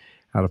links,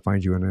 how to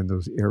find you in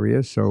those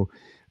areas. So,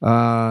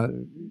 uh,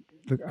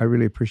 look, I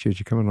really appreciate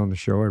you coming on the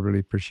show. I really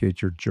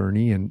appreciate your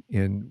journey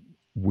and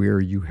where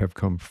you have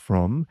come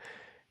from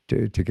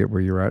to get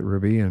where you're at,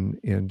 Ruby. And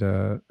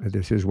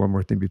this is one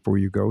more thing before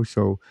you go.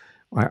 So,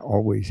 I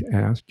always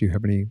ask, do you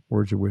have any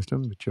words of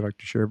wisdom that you'd like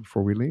to share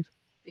before we leave?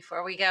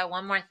 before we go,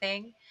 one more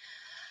thing.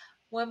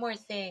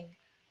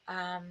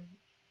 Um,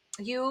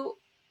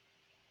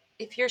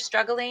 if you're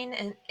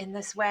struggling in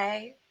this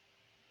way,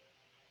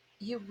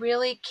 you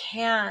really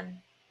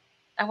can.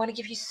 I want to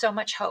give you so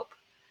much hope.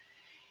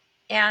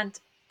 And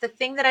the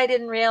thing that I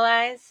didn't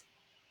realize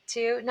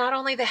too, not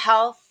only the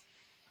health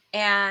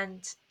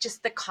and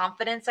just the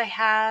confidence I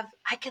have,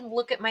 I can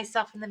look at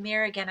myself in the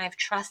mirror again. I have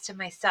trust in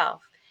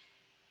myself.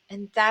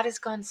 And that has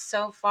gone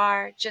so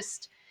far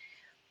just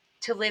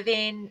to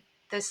living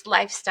this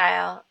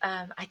lifestyle.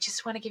 I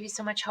just want to give you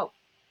so much hope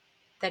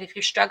that if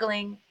you're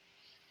struggling,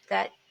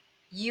 that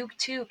you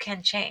too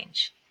can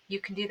change. You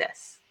can do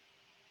this.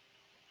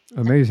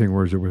 Amazing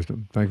words of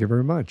wisdom. Thank you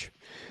very much.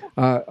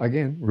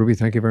 Again, Ruby,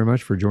 thank you very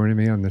much for joining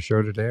me on the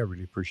show today. I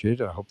really appreciate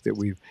it. I hope that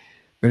we've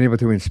been able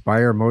to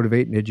inspire,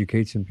 motivate, and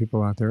educate some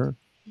people out there,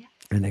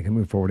 and they can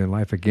move forward in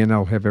life. Again,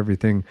 I'll have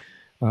everything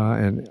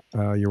and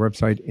your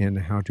website and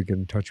how to get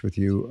in touch with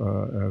you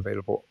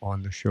available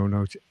on the show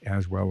notes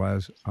as well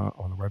as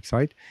on the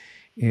website.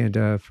 And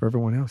for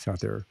everyone else out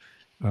there,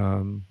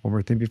 one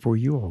more thing before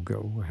you all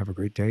go. Have a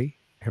great day.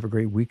 Have a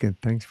great weekend.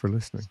 Thanks for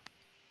listening.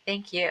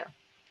 Thank you.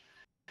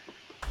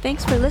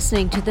 Thanks for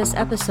listening to this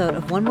episode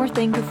of One More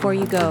Thing Before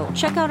You Go.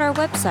 Check out our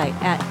website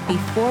at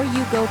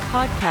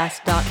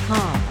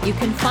beforeyougopodcast.com. You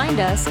can find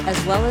us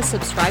as well as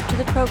subscribe to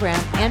the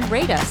program and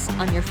rate us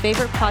on your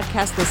favorite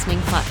podcast listening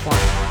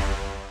platform.